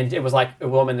 And it was like a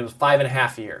woman that was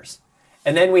 5.5 years.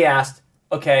 And then we asked,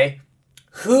 okay,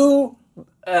 who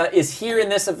is here in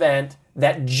this event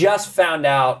that just found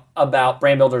out about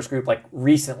Brand Builders Group like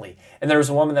recently? And there was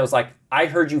a woman that was like, I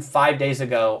heard you 5 days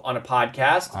ago on a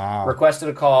podcast, requested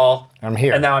a call, I'm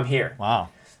here. And now I'm here. Wow.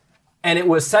 And it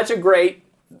was such a great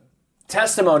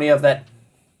testimony of that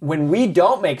when we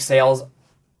don't make sales,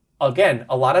 again,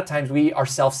 a lot of times we are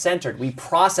self-centered. We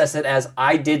process it as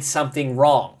I did something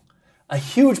wrong. A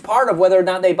huge part of whether or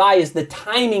not they buy is the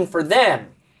timing for them.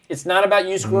 It's not about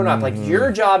you screwing up. Like,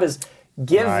 your job is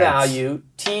give value,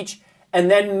 teach, and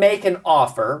then make an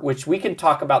offer, which we can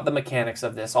talk about the mechanics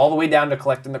of this, all the way down to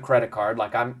collecting the credit card.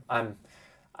 Like I'm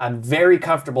very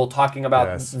comfortable talking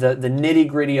about the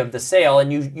nitty-gritty of the sale,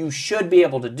 and you should be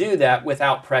able to do that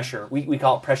without pressure. We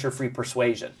call it pressure-free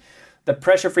persuasion. The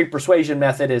pressure-free persuasion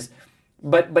method is,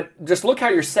 but just look how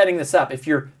you're setting this up. If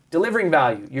you're delivering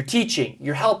value, you're teaching,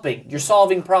 you're helping, you're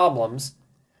solving problems,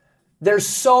 there's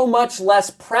so much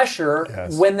less pressure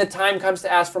when the time comes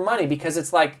to ask for money, because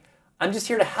it's like, I'm just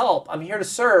here to help, I'm here to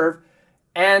serve,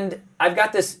 and I've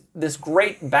got this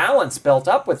great balance built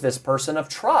up with this person of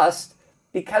trust,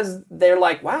 because they're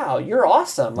like, wow, you're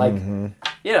awesome. Like,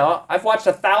 you know, I've watched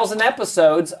 1,000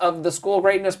 episodes of the School of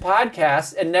Greatness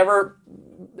podcast and never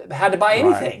had to buy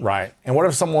anything. Right. And what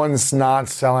if someone's not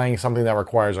selling something that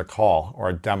requires a call or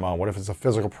a demo? What if it's a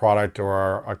physical product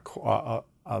or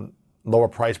a lower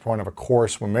price point of a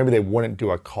course when maybe they wouldn't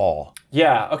do a call?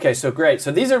 Yeah, okay, so great.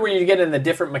 So these are where you get in the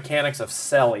different mechanics of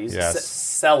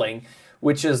selling,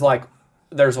 which is like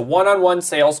there's a one-on-one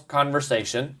sales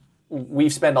conversation.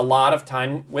 We've spent a lot of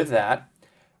time with that.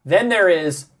 Then there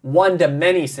is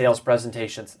one-to-many sales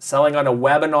presentations, selling on a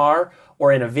webinar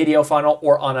or in a video funnel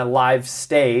or on a live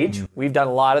stage. We've done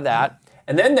a lot of that.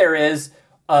 And then there is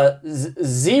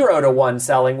 0-to-1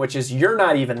 selling, which is you're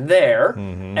not even there,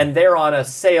 and they're on a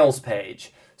sales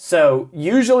page. So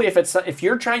usually if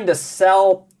you're trying to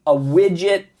sell a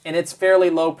widget and it's fairly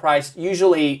low priced,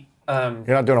 usually you're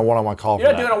not doing a one-on-one call.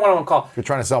 You're not doing a one-on-one call. If you're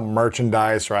trying to sell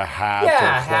merchandise or a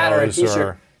hat, or a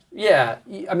t-shirt. Yeah,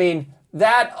 I mean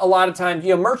that a lot of times,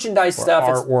 merchandise or stuff,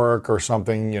 artwork or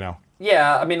something,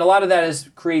 Yeah, I mean a lot of that is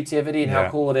creativity and how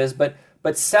cool it is, but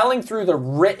selling through the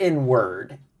written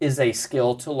word is a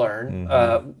skill to learn.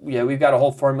 We've got a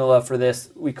whole formula for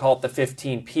this. We call it the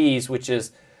 15 Ps, which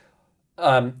is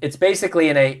it's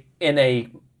basically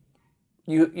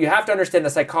you have to understand the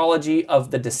psychology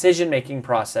of the decision-making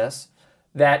process,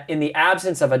 that in the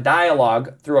absence of a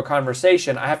dialogue through a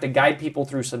conversation, I have to guide people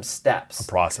through some steps. A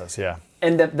process, yeah.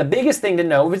 And the biggest thing to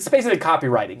know, it's basically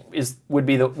copywriting would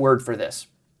be the word for this.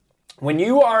 When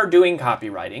you are doing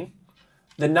copywriting,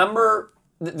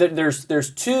 there's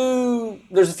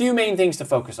a few main things to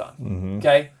focus on,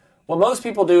 okay? What most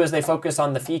people do is they focus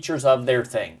on the features of their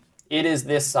thing. It is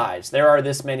this size. There are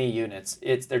this many units.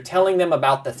 They're telling them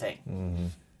about the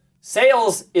thing.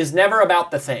 Sales is never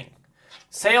about the thing.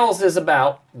 Sales is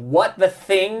about what the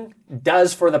thing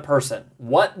does for the person,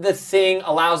 what the thing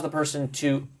allows the person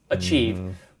to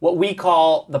achieve, what we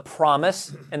call the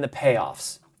promise and the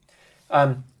payoffs.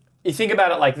 You think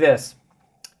about it like this.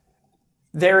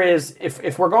 There is,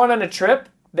 if we're going on a trip,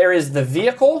 there is the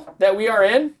vehicle that we are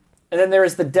in, and then there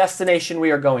is the destination we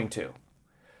are going to.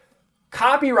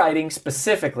 Copywriting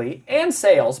specifically, and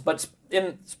sales, but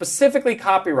in specifically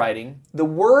copywriting, the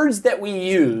words that we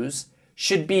use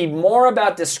should be more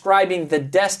about describing the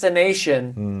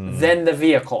destination than the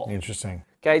vehicle. Interesting.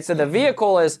 Okay, so the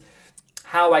vehicle is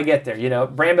how I get there.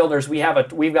 Brand builders, we've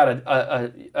got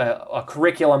a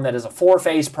curriculum that is a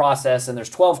 4-phase process, and there's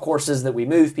 12 courses that we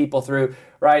move people through,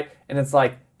 right? And it's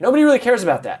like, nobody really cares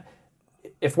about that.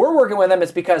 If we're working with them,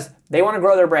 it's because they want to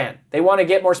grow their brand. They want to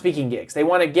get more speaking gigs. They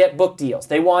want to get book deals.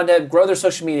 They want to grow their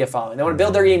social media following. They want to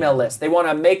build their email list. They want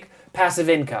to make passive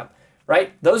income,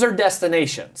 right? Those are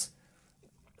destinations.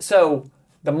 So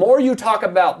the more you talk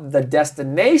about the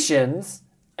destinations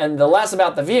and the less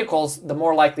about the vehicles, the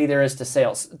more likely there is to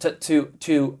sales,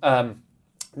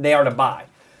 they are to buy.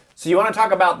 So you want to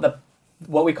talk about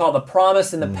what we call the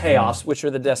promise and the payoffs, which are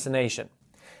the destination.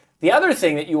 The other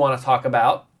thing that you want to talk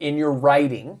about in your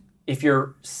writing, if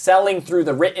you're selling through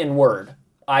the written word,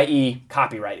 i.e.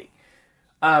 copywriting,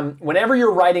 whenever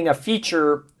you're writing a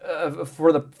feature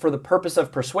for the purpose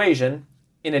of persuasion,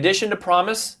 in addition to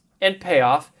promise and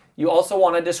payoff, you also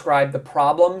want to describe the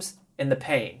problems and the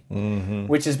pain,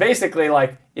 which is basically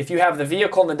like if you have the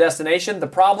vehicle and the destination, the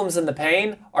problems and the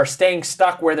pain are staying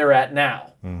stuck where they're at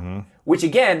now, which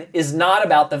again is not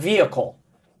about the vehicle.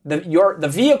 The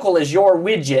vehicle is your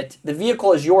widget. The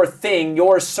vehicle is your thing,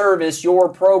 your service, your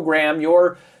program,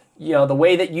 the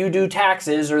way that you do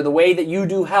taxes or the way that you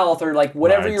do health or like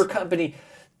whatever your company.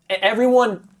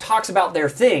 Everyone talks about their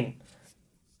thing.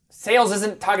 Sales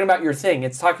isn't talking about your thing.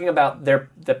 It's talking about their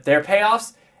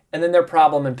payoffs and then their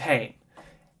problem and pain.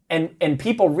 And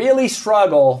people really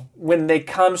struggle when it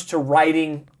comes to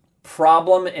writing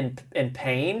problem and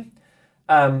pain.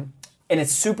 And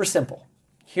it's super simple.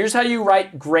 Here's how you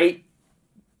write great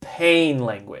pain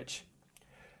language.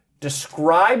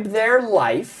 Describe their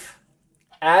life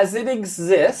as it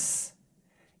exists,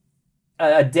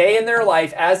 a day in their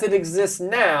life as it exists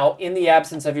now in the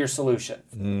absence of your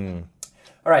solution.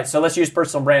 All right, so let's use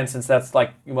personal brand since that's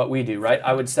like what we do, right?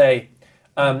 I would say,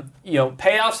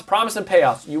 Payoffs, promise and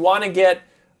payoffs. You want to get,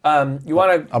 a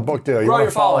book deal, grow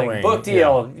your following, book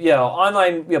deal,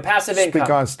 online, passive income. Speak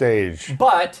on stage.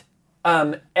 But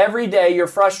every day you're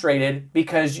frustrated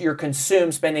because you're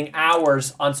consumed spending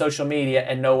hours on social media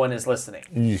and no one is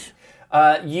listening.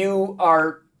 You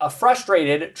are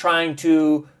frustrated trying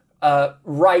to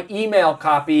write email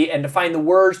copy and to find the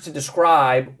words to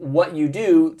describe what you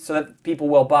do so that people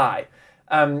will buy.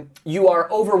 You are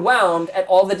overwhelmed at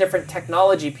all the different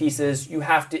technology pieces you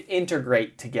have to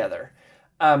integrate together.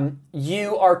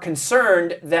 You are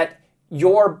concerned that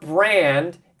your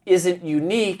brand isn't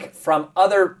unique from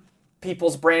other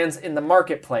people's brands in the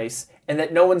marketplace and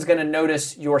that no one's going to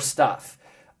notice your stuff.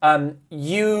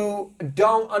 You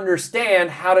don't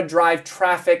understand how to drive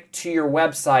traffic to your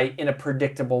website in a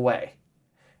predictable way,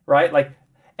 right?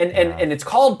 And it's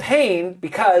called pain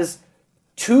because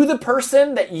to the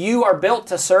person that you are built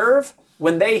to serve,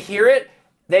 when they hear it,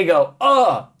 they go,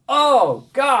 oh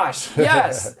gosh,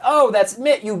 yes, that's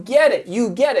me. You get it, you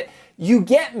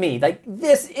get me. Like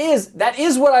that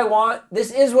is what I want.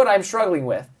 This is what I'm struggling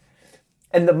with.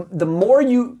 And the more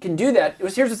you can do that,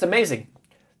 here's what's amazing.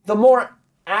 The more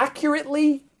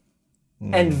accurately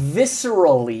and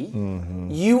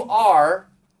viscerally you are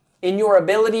in your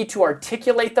ability to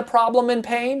articulate the problem and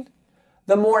pain,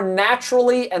 the more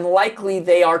naturally and likely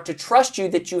they are to trust you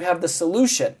that you have the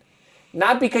solution.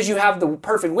 Not because you have the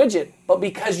perfect widget, but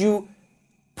because you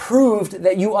proved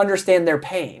that you understand their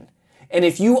pain. And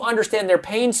if you understand their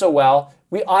pain so well,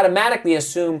 we automatically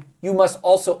assume you must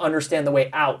also understand the way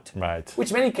out. Right.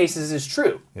 Which in many cases is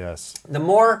true. Yes. The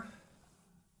more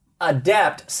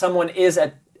adept someone is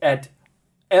at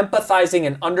empathizing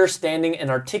and understanding and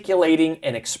articulating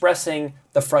and expressing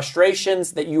the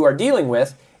frustrations that you are dealing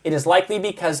with, it is likely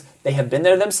because they have been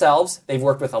there themselves, they've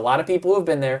worked with a lot of people who have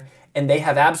been there, and they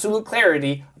have absolute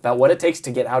clarity about what it takes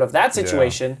to get out of that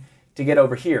situation to get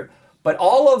over here. But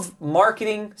all of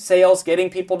marketing, sales, getting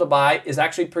people to buy is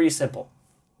actually pretty simple.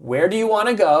 Where do you want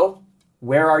to go?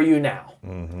 Where are you now?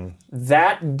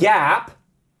 That gap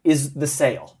is the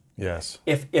sale. Yes.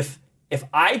 If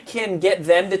I can get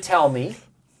them to tell me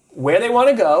where they want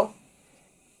to go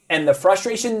and the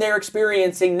frustration they're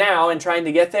experiencing now and trying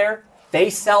to get there, they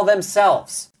sell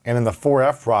themselves. And in the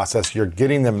 4F process, you're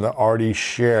getting them to already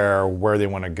share where they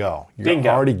want to go. You're Bingo.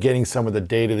 already getting some of the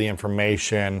data, the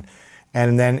information.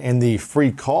 And then in the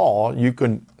free call, you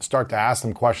can start to ask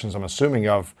them questions, I'm assuming,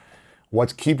 of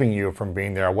what's keeping you from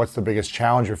being there? What's the biggest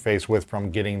challenge you're faced with from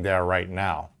getting there right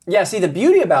now? Yeah, see, the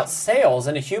beauty about sales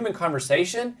and a human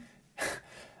conversation,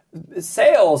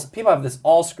 sales, people have this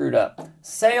all screwed up.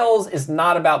 Sales is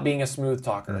not about being a smooth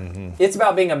talker. It's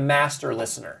about being a master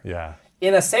listener. Yeah.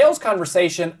 In a sales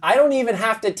conversation, I don't even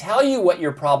have to tell you what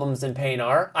your problems and pain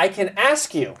are. I can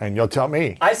ask you. And you'll tell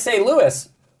me. I say, Lewis,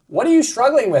 what are you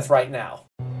struggling with right now?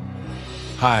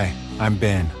 Hi, I'm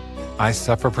Ben. I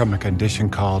suffer from a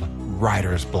condition called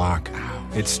writer's block.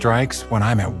 It strikes when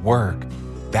I'm at work.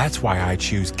 That's why I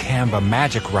choose Canva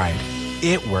Magic Write.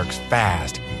 It works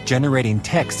fast, generating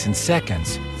text in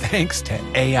seconds, thanks to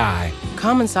AI.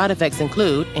 Common side effects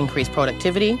include increased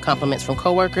productivity, compliments from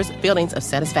coworkers, feelings of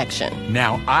satisfaction.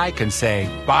 Now I can say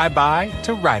bye-bye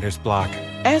to writer's block.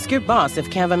 Ask your boss if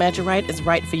Canva Magic Write is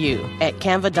right for you at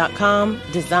canva.com,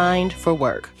 designed for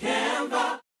work.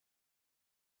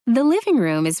 The living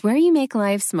room is where you make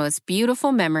life's most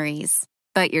beautiful memories.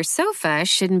 But your sofa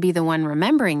shouldn't be the one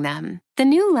remembering them. The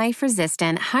new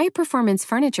life-resistant, high-performance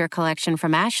furniture collection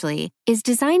from Ashley is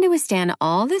designed to withstand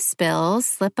all the spills,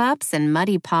 slip-ups, and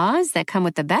muddy paws that come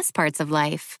with the best parts of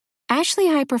life. Ashley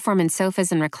high-performance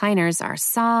sofas and recliners are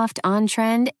soft,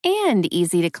 on-trend, and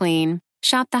easy to clean.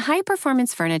 Shop the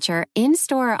high-performance furniture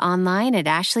in-store or online at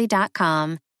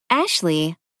ashley.com.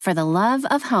 Ashley, for the love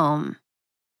of home.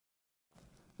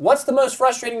 What's the most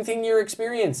frustrating thing you're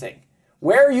experiencing?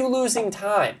 Where are you losing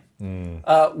time?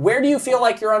 Where do you feel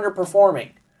like you're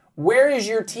underperforming? Where is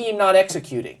your team not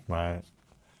executing? Right.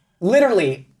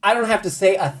 Literally, I don't have to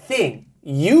say a thing.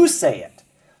 You say it.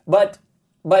 But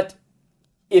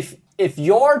if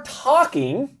you're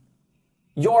talking,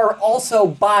 you're also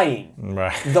buying.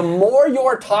 Right. The more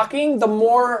you're talking, the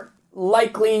more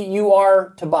likely you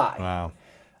are to buy. Wow.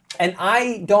 And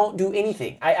I don't do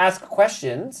anything. I ask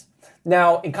questions.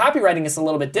 Now, in copywriting, it's a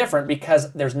little bit different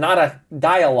because there's not a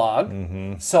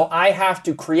dialogue. So I have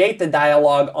to create the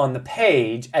dialogue on the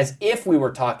page as if we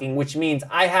were talking, which means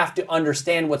I have to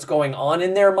understand what's going on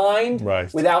in their mind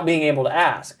without being able to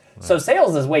ask. So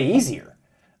sales is way easier.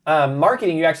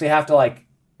 Marketing, you actually have to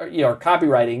or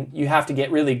copywriting, you have to get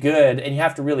really good and you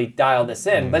have to really dial this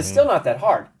in, but it's still not that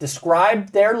hard.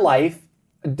 Describe their life,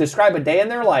 describe a day in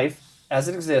their life as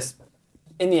it exists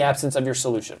in the absence of your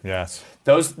solution. Yes.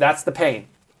 That's the pain.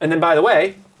 And then, by the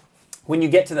way, when you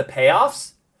get to the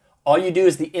payoffs, all you do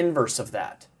is the inverse of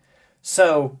that.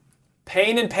 So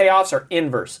pain and payoffs are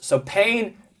inverse. So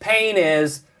pain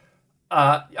is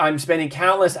I'm spending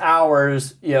countless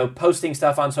hours, posting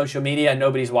stuff on social media and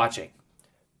nobody's watching.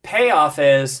 Payoff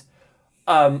is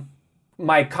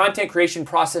my content creation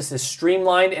process is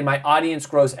streamlined and my audience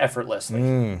grows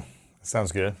effortlessly.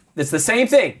 Sounds good. It's the same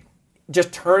thing,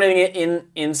 just turning it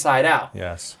inside out.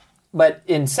 Yes. But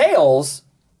in sales,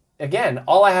 again,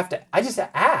 I just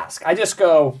ask. I just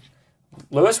go,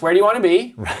 Lewis, where do you want to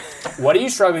be? What are you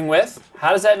struggling with? How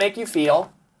does that make you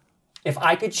feel? If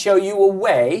I could show you a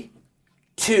way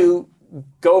to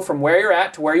go from where you're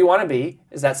at to where you want to be,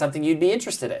 is that something you'd be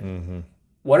interested in? Mm-hmm.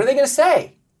 What are they going to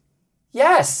say?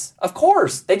 Yes, of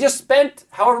course. They just spent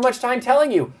however much time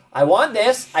telling you, I want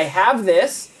this, I have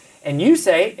this, and you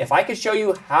say, if I could show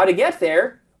you how to get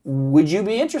there, would you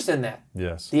be interested in that?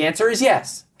 Yes. The answer is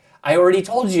yes. I already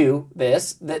told you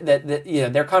this, that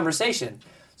their conversation.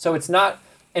 So it's not,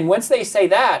 and once they say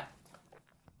that,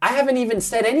 I haven't even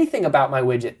said anything about my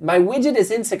widget. My widget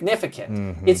is insignificant.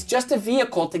 Mm-hmm. It's just a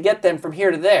vehicle to get them from here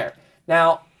to there.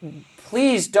 Now,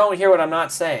 please don't hear what I'm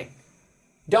not saying.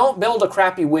 Don't build a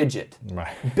crappy widget.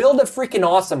 Right. Build a freaking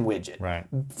awesome widget. Right.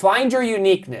 Find your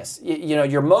uniqueness.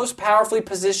 You're most powerfully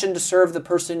positioned to serve the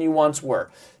person you once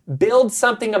were. Build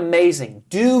something amazing.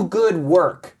 Do good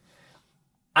work.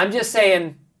 I'm just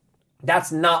saying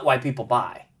that's not why people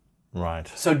buy. Right.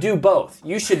 So do both.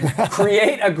 You should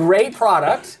create a great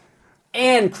product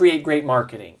and create great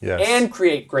marketing. Yes. And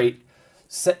create great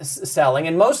selling.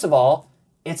 And most of all,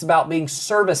 it's about being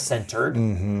service-centered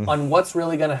on what's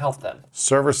really going to help them.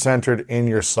 Service-centered in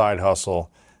your side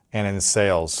hustle and in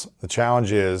sales. The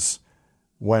challenge is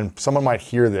when someone might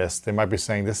hear this, they might be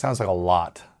saying, this sounds like a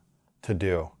lot to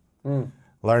do.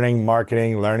 Learning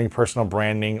marketing, learning personal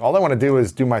branding. All I want to do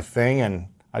is do my thing, and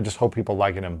I just hope people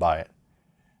like it and buy it.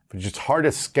 But it's just hard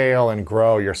to scale and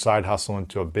grow your side hustle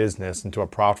into a business, into a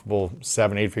profitable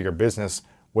 7-8 figure business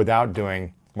without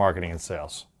doing marketing and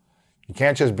sales. You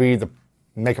can't just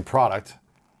make a product.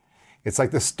 It's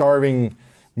like the starving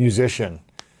musician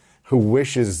who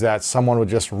wishes that someone would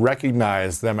just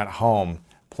recognize them at home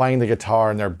playing the guitar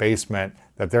in their basement,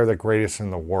 that they're the greatest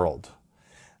in the world.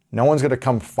 No one's going to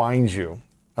come find you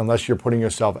unless you're putting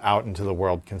yourself out into the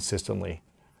world consistently.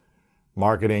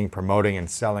 Marketing, promoting, and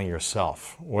selling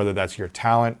yourself, whether that's your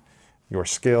talent, your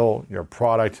skill, your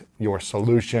product, your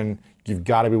solution. You've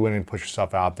got to be willing to put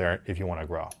yourself out there if you want to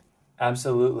grow.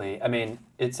 Absolutely. I mean,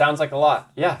 it sounds like a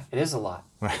lot. Yeah, it is a lot.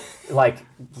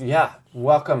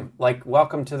 Welcome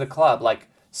to the club.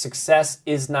 Success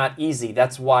is not easy.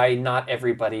 That's why not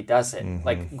everybody does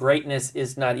it. Greatness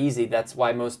is not easy. That's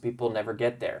why most people never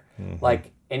get there.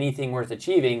 Anything worth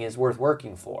achieving is worth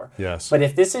working for. Yes. But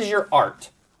if this is your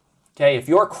art, okay, if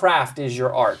your craft is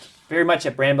your art, very much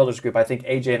at Brand Builders Group, I think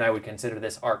AJ and I would consider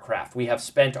this our craft. We have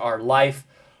spent our life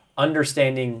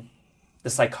understanding the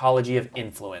psychology of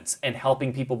influence and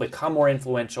helping people become more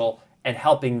influential and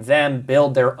helping them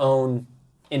build their own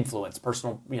influence,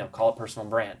 personal, call it personal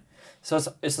brand. So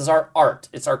this is our art.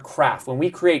 It's our craft. When we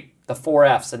create the 4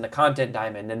 Fs and the content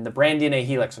diamond and the brand DNA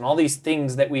helix and all these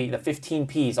things the 15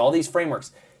 Ps, all these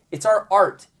frameworks, it's our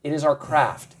art. It is our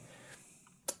craft.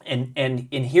 And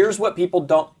here's what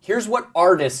here's what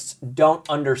artists don't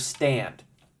understand.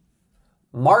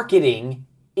 Marketing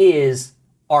is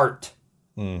art.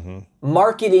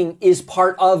 Marketing is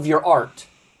part of your art.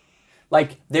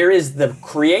 There is the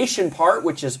creation part,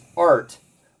 which is art,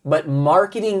 but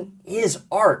marketing is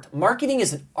art. Marketing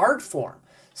is an art form.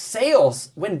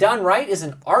 Sales, when done right, is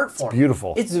an art form. It's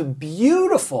beautiful. It's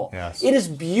beautiful. Yes. It is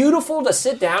beautiful to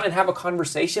sit down and have a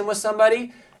conversation with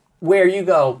somebody where you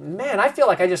go, man, I feel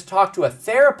like I just talked to a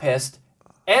therapist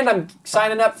and I'm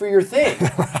signing up for your thing,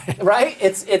 right?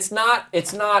 It's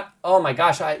not, oh my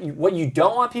gosh, what you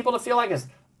don't want people to feel like is,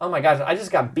 oh my gosh, I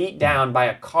just got beat down by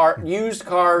a used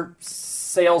car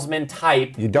salesman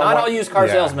type. Not all used car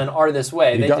salesmen are this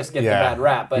way. They just get the bad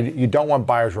rap. But you don't want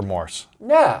buyer's remorse.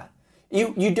 Yeah.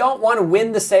 You don't want to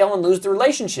win the sale and lose the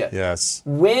relationship. Yes.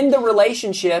 Win the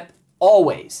relationship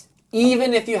always,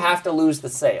 even if you have to lose the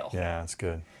sale. Yeah, that's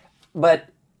good. But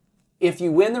if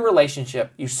you win the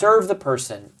relationship, you serve the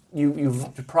person,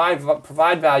 you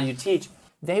provide value, teach,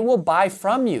 they will buy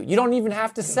from you. You don't even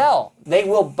have to sell. They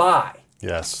will buy.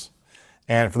 Yes.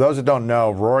 And for those that don't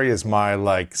know, Rory is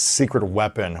my secret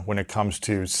weapon when it comes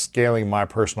to scaling my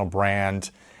personal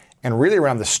brand and really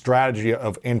around the strategy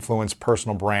of influence,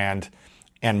 personal brand,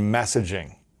 and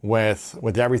messaging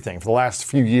with everything. For the last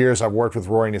few years, I've worked with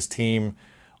Rory and his team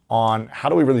on how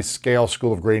do we really scale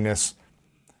School of Greatness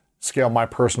scale my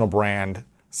personal brand,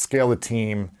 scale the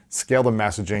team, scale the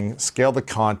messaging, scale the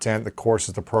content, the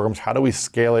courses, the programs? How do we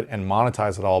scale it and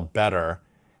monetize it all better?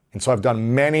 And so I've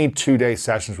done many 2-day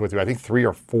sessions with you. I think 3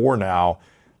 or 4 now,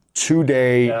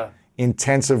 2-day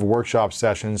intensive workshop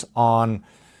sessions on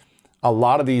a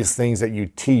lot of these things that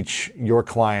you teach your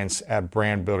clients at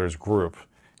Brand Builders Group.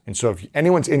 And so if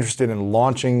anyone's interested in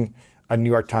launching a New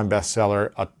York Times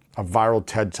bestseller, a viral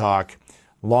TED Talk,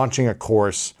 launching a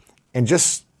course, and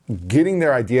just getting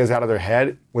their ideas out of their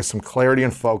head with some clarity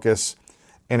and focus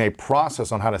and a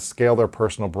process on how to scale their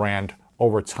personal brand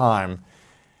over time,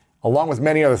 along with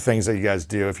many other things that you guys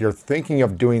do. If you're thinking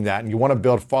of doing that and you want to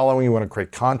build following, you want to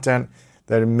create content,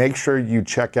 then make sure you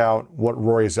check out what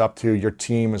Rory is up to. Your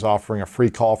team is offering a free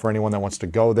call for anyone that wants to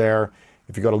go there.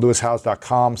 If you go to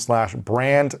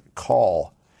lewishowes.com/brand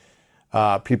call,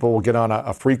 people will get on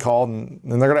a free call and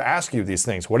they're going to ask you these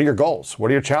things. What are your goals?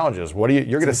 What are your challenges? You're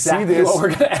going to see this. What we're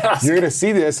going to ask. You're going to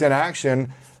see this in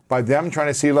action by them trying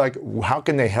to see, like, how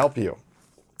can they help you?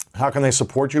 How can they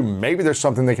support you? Maybe there's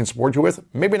something they can support you with,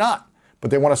 maybe not.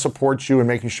 But they want to support you in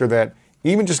making sure that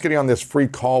even just getting on this free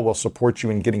call will support you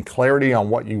in getting clarity on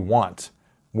what you want,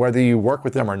 whether you work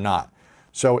with them or not.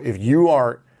 So if you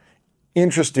are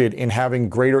interested in having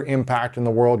greater impact in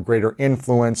the world, greater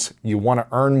influence, you want to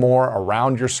earn more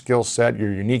around your skill set,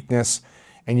 your uniqueness,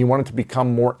 and you want it to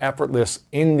become more effortless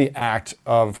in the act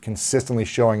of consistently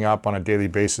showing up on a daily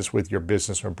basis with your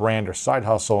business or brand or side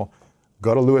hustle,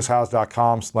 go to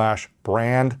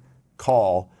lewishowes.com/brand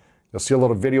call. You'll see a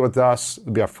little video with us.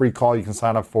 It'll be a free call you can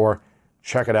sign up for.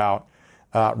 Check it out.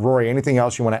 Rory, anything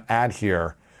else you want to add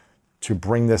here to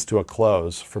bring this to a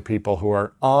close for people who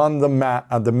are on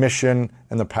the mission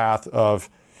and the path of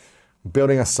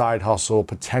building a side hustle,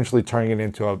 potentially turning it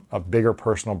into a bigger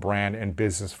personal brand and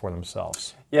business for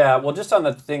themselves? Yeah, well, just on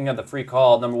the thing of the free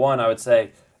call, number one, I would say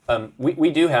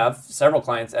we do have several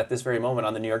clients at this very moment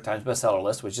on the New York Times bestseller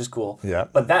list, which is cool. Yeah.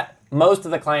 But most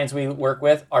of the clients we work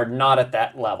with are not at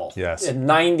that level. Yes.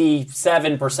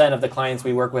 97% of the clients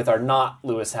we work with are not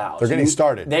Lewis Howes. They're getting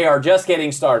started. They are just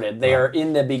getting started. They are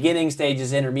in the beginning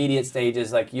stages, intermediate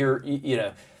stages, like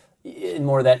in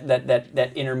more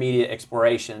that intermediate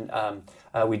exploration.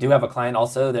 We do have a client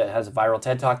also that has a viral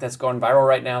TED Talk that's going viral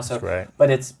right now. So, that's right. But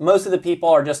it's most of the people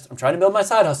are just, I'm trying to build my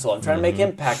side hustle. I'm trying to make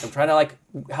impact. I'm trying to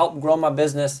help grow my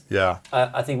business. Yeah.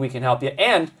 I think we can help you.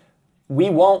 And we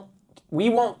won't,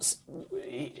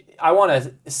 I want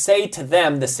to say to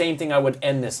them the same thing I would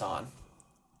end this on.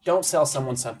 Don't sell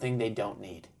someone something they don't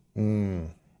need.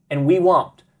 And we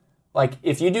won't. Like,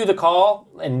 if you do the call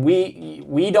and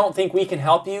we don't think we can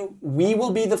help you, we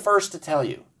will be the first to tell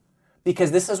you.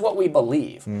 Because this is what we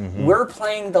believe. We're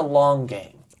playing the long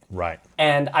game. Right.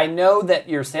 And I know that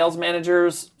your sales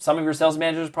managers, some of your sales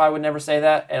managers probably would never say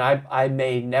that, and I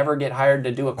may never get hired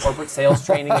to do a corporate sales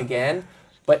training again,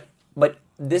 but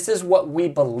this is what we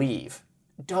believe.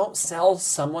 Don't sell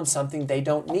someone something they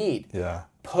don't need. Yeah.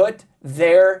 Put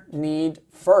their need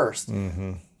first.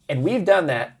 And we've done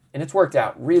that, and it's worked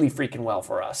out really freaking well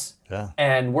for us. Yeah.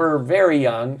 And we're very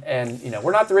young, and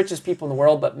we're not the richest people in the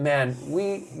world, but man,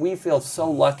 we feel so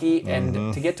lucky,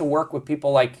 and to get to work with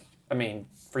people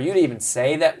for you to even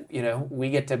say that,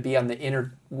 we get to be on the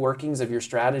inner workings of your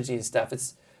strategy and stuff,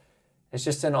 it's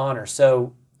just an honor.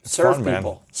 So serve fun,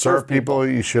 people. Man. Serve people.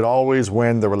 You should always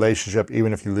win the relationship,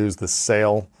 even if you lose the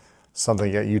sale,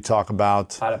 something that you talk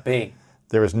about. Bada bing.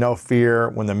 There is no fear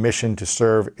when the mission to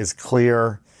serve is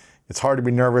clear. It's hard to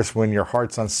be nervous when your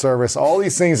heart's on service. All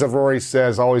these things that Rory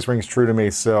says always rings true to me.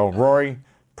 So, Rory,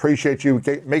 appreciate you.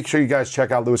 Make sure you guys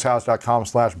check out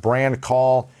lewishowes.com/brand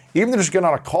call. Even if you're just getting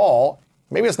on a call,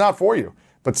 maybe it's not for you,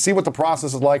 but see what the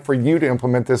process is like for you to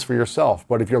implement this for yourself.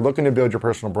 But if you're looking to build your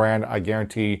personal brand, I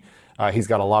guarantee he's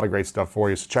got a lot of great stuff for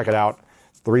you. So check it out.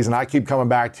 It's the reason I keep coming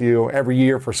back to you every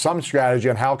year for some strategy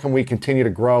on how can we continue to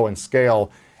grow and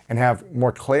scale and have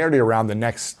more clarity around the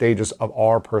next stages of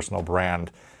our personal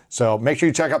brand. So make sure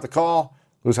you check out the call,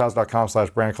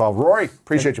 lewishowes.com/brand call. Rory,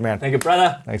 appreciate you, man. Thank you,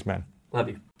 brother. Thanks, man. Love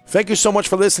you. Thank you so much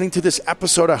for listening to this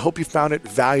episode. I hope you found it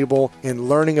valuable in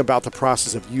learning about the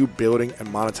process of you building and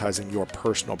monetizing your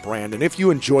personal brand. And if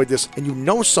you enjoyed this and you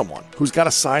know someone who's got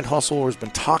a side hustle or has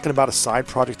been talking about a side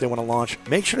project they want to launch,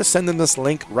 make sure to send them this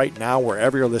link right now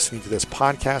wherever you're listening to this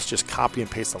podcast. Just copy and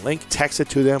paste the link, text it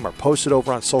to them, or post it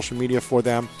over on social media for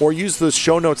them, or use the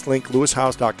show notes link,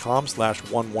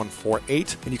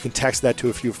 lewishowes.com/1148, and you can text that to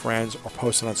a few friends or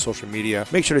post it on social media.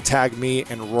 Make sure to tag me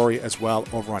and Rory as well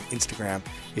over on Instagram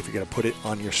if you're going to put it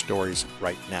on your stories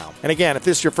right now. And again, if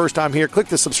this is your first time here, click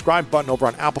the subscribe button over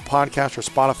on Apple Podcasts or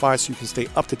Spotify so you can stay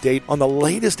up to date on the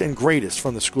latest and greatest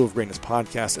from the School of Greatness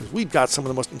podcast, as we've got some of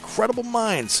the most incredible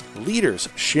minds, leaders,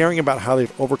 sharing about how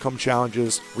they've overcome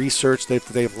challenges, research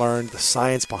they've learned, the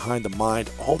science behind the mind,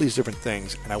 all these different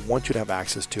things, and I want you to have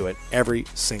access to it every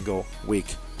single week.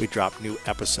 We drop new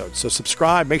episodes. So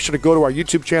subscribe. Make sure to go to our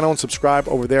YouTube channel and subscribe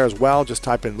over there as well. Just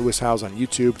type in Lewis Howes on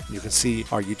YouTube. You can see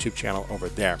our YouTube channel over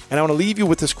there. And I want to leave you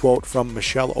with this quote from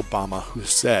Michelle Obama, who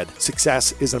said,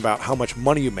 "Success isn't about how much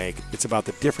money you make. It's about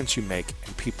the difference you make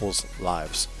in people's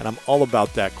lives." And I'm all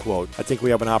about that quote. I think we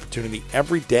have an opportunity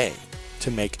every day to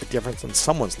make a difference in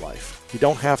someone's life. You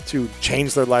don't have to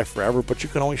change their life forever, but you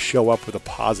can always show up with a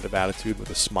positive attitude, with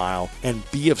a smile, and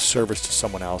be of service to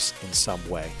someone else in some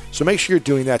way. So make sure you're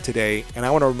doing that today. And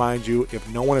I want to remind you, if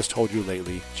no one has told you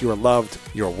lately, you are loved,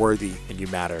 you are worthy, and you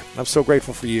matter. And I'm so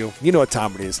grateful for you. You know what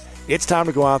time it is. It's time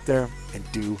to go out there and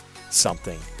do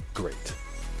something great.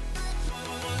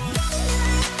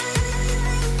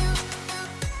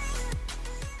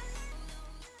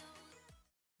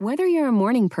 Whether you're a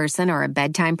morning person or a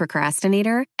bedtime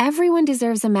procrastinator, everyone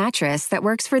deserves a mattress that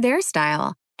works for their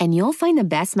style. And you'll find the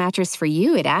best mattress for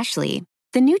you at Ashley.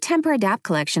 The new Temper-Adapt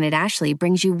collection at Ashley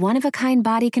brings you one-of-a-kind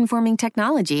body-conforming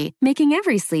technology, making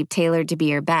every sleep tailored to be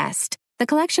your best. The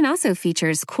collection also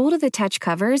features cool-to-the-touch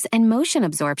covers and motion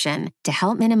absorption to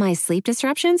help minimize sleep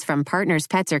disruptions from partners,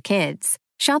 pets, or kids.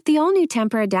 Shop the all-new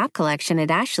Temper-Adapt collection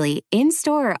at Ashley,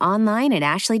 in-store or online at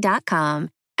ashley.com.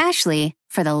 Ashley,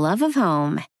 for the love of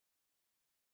home.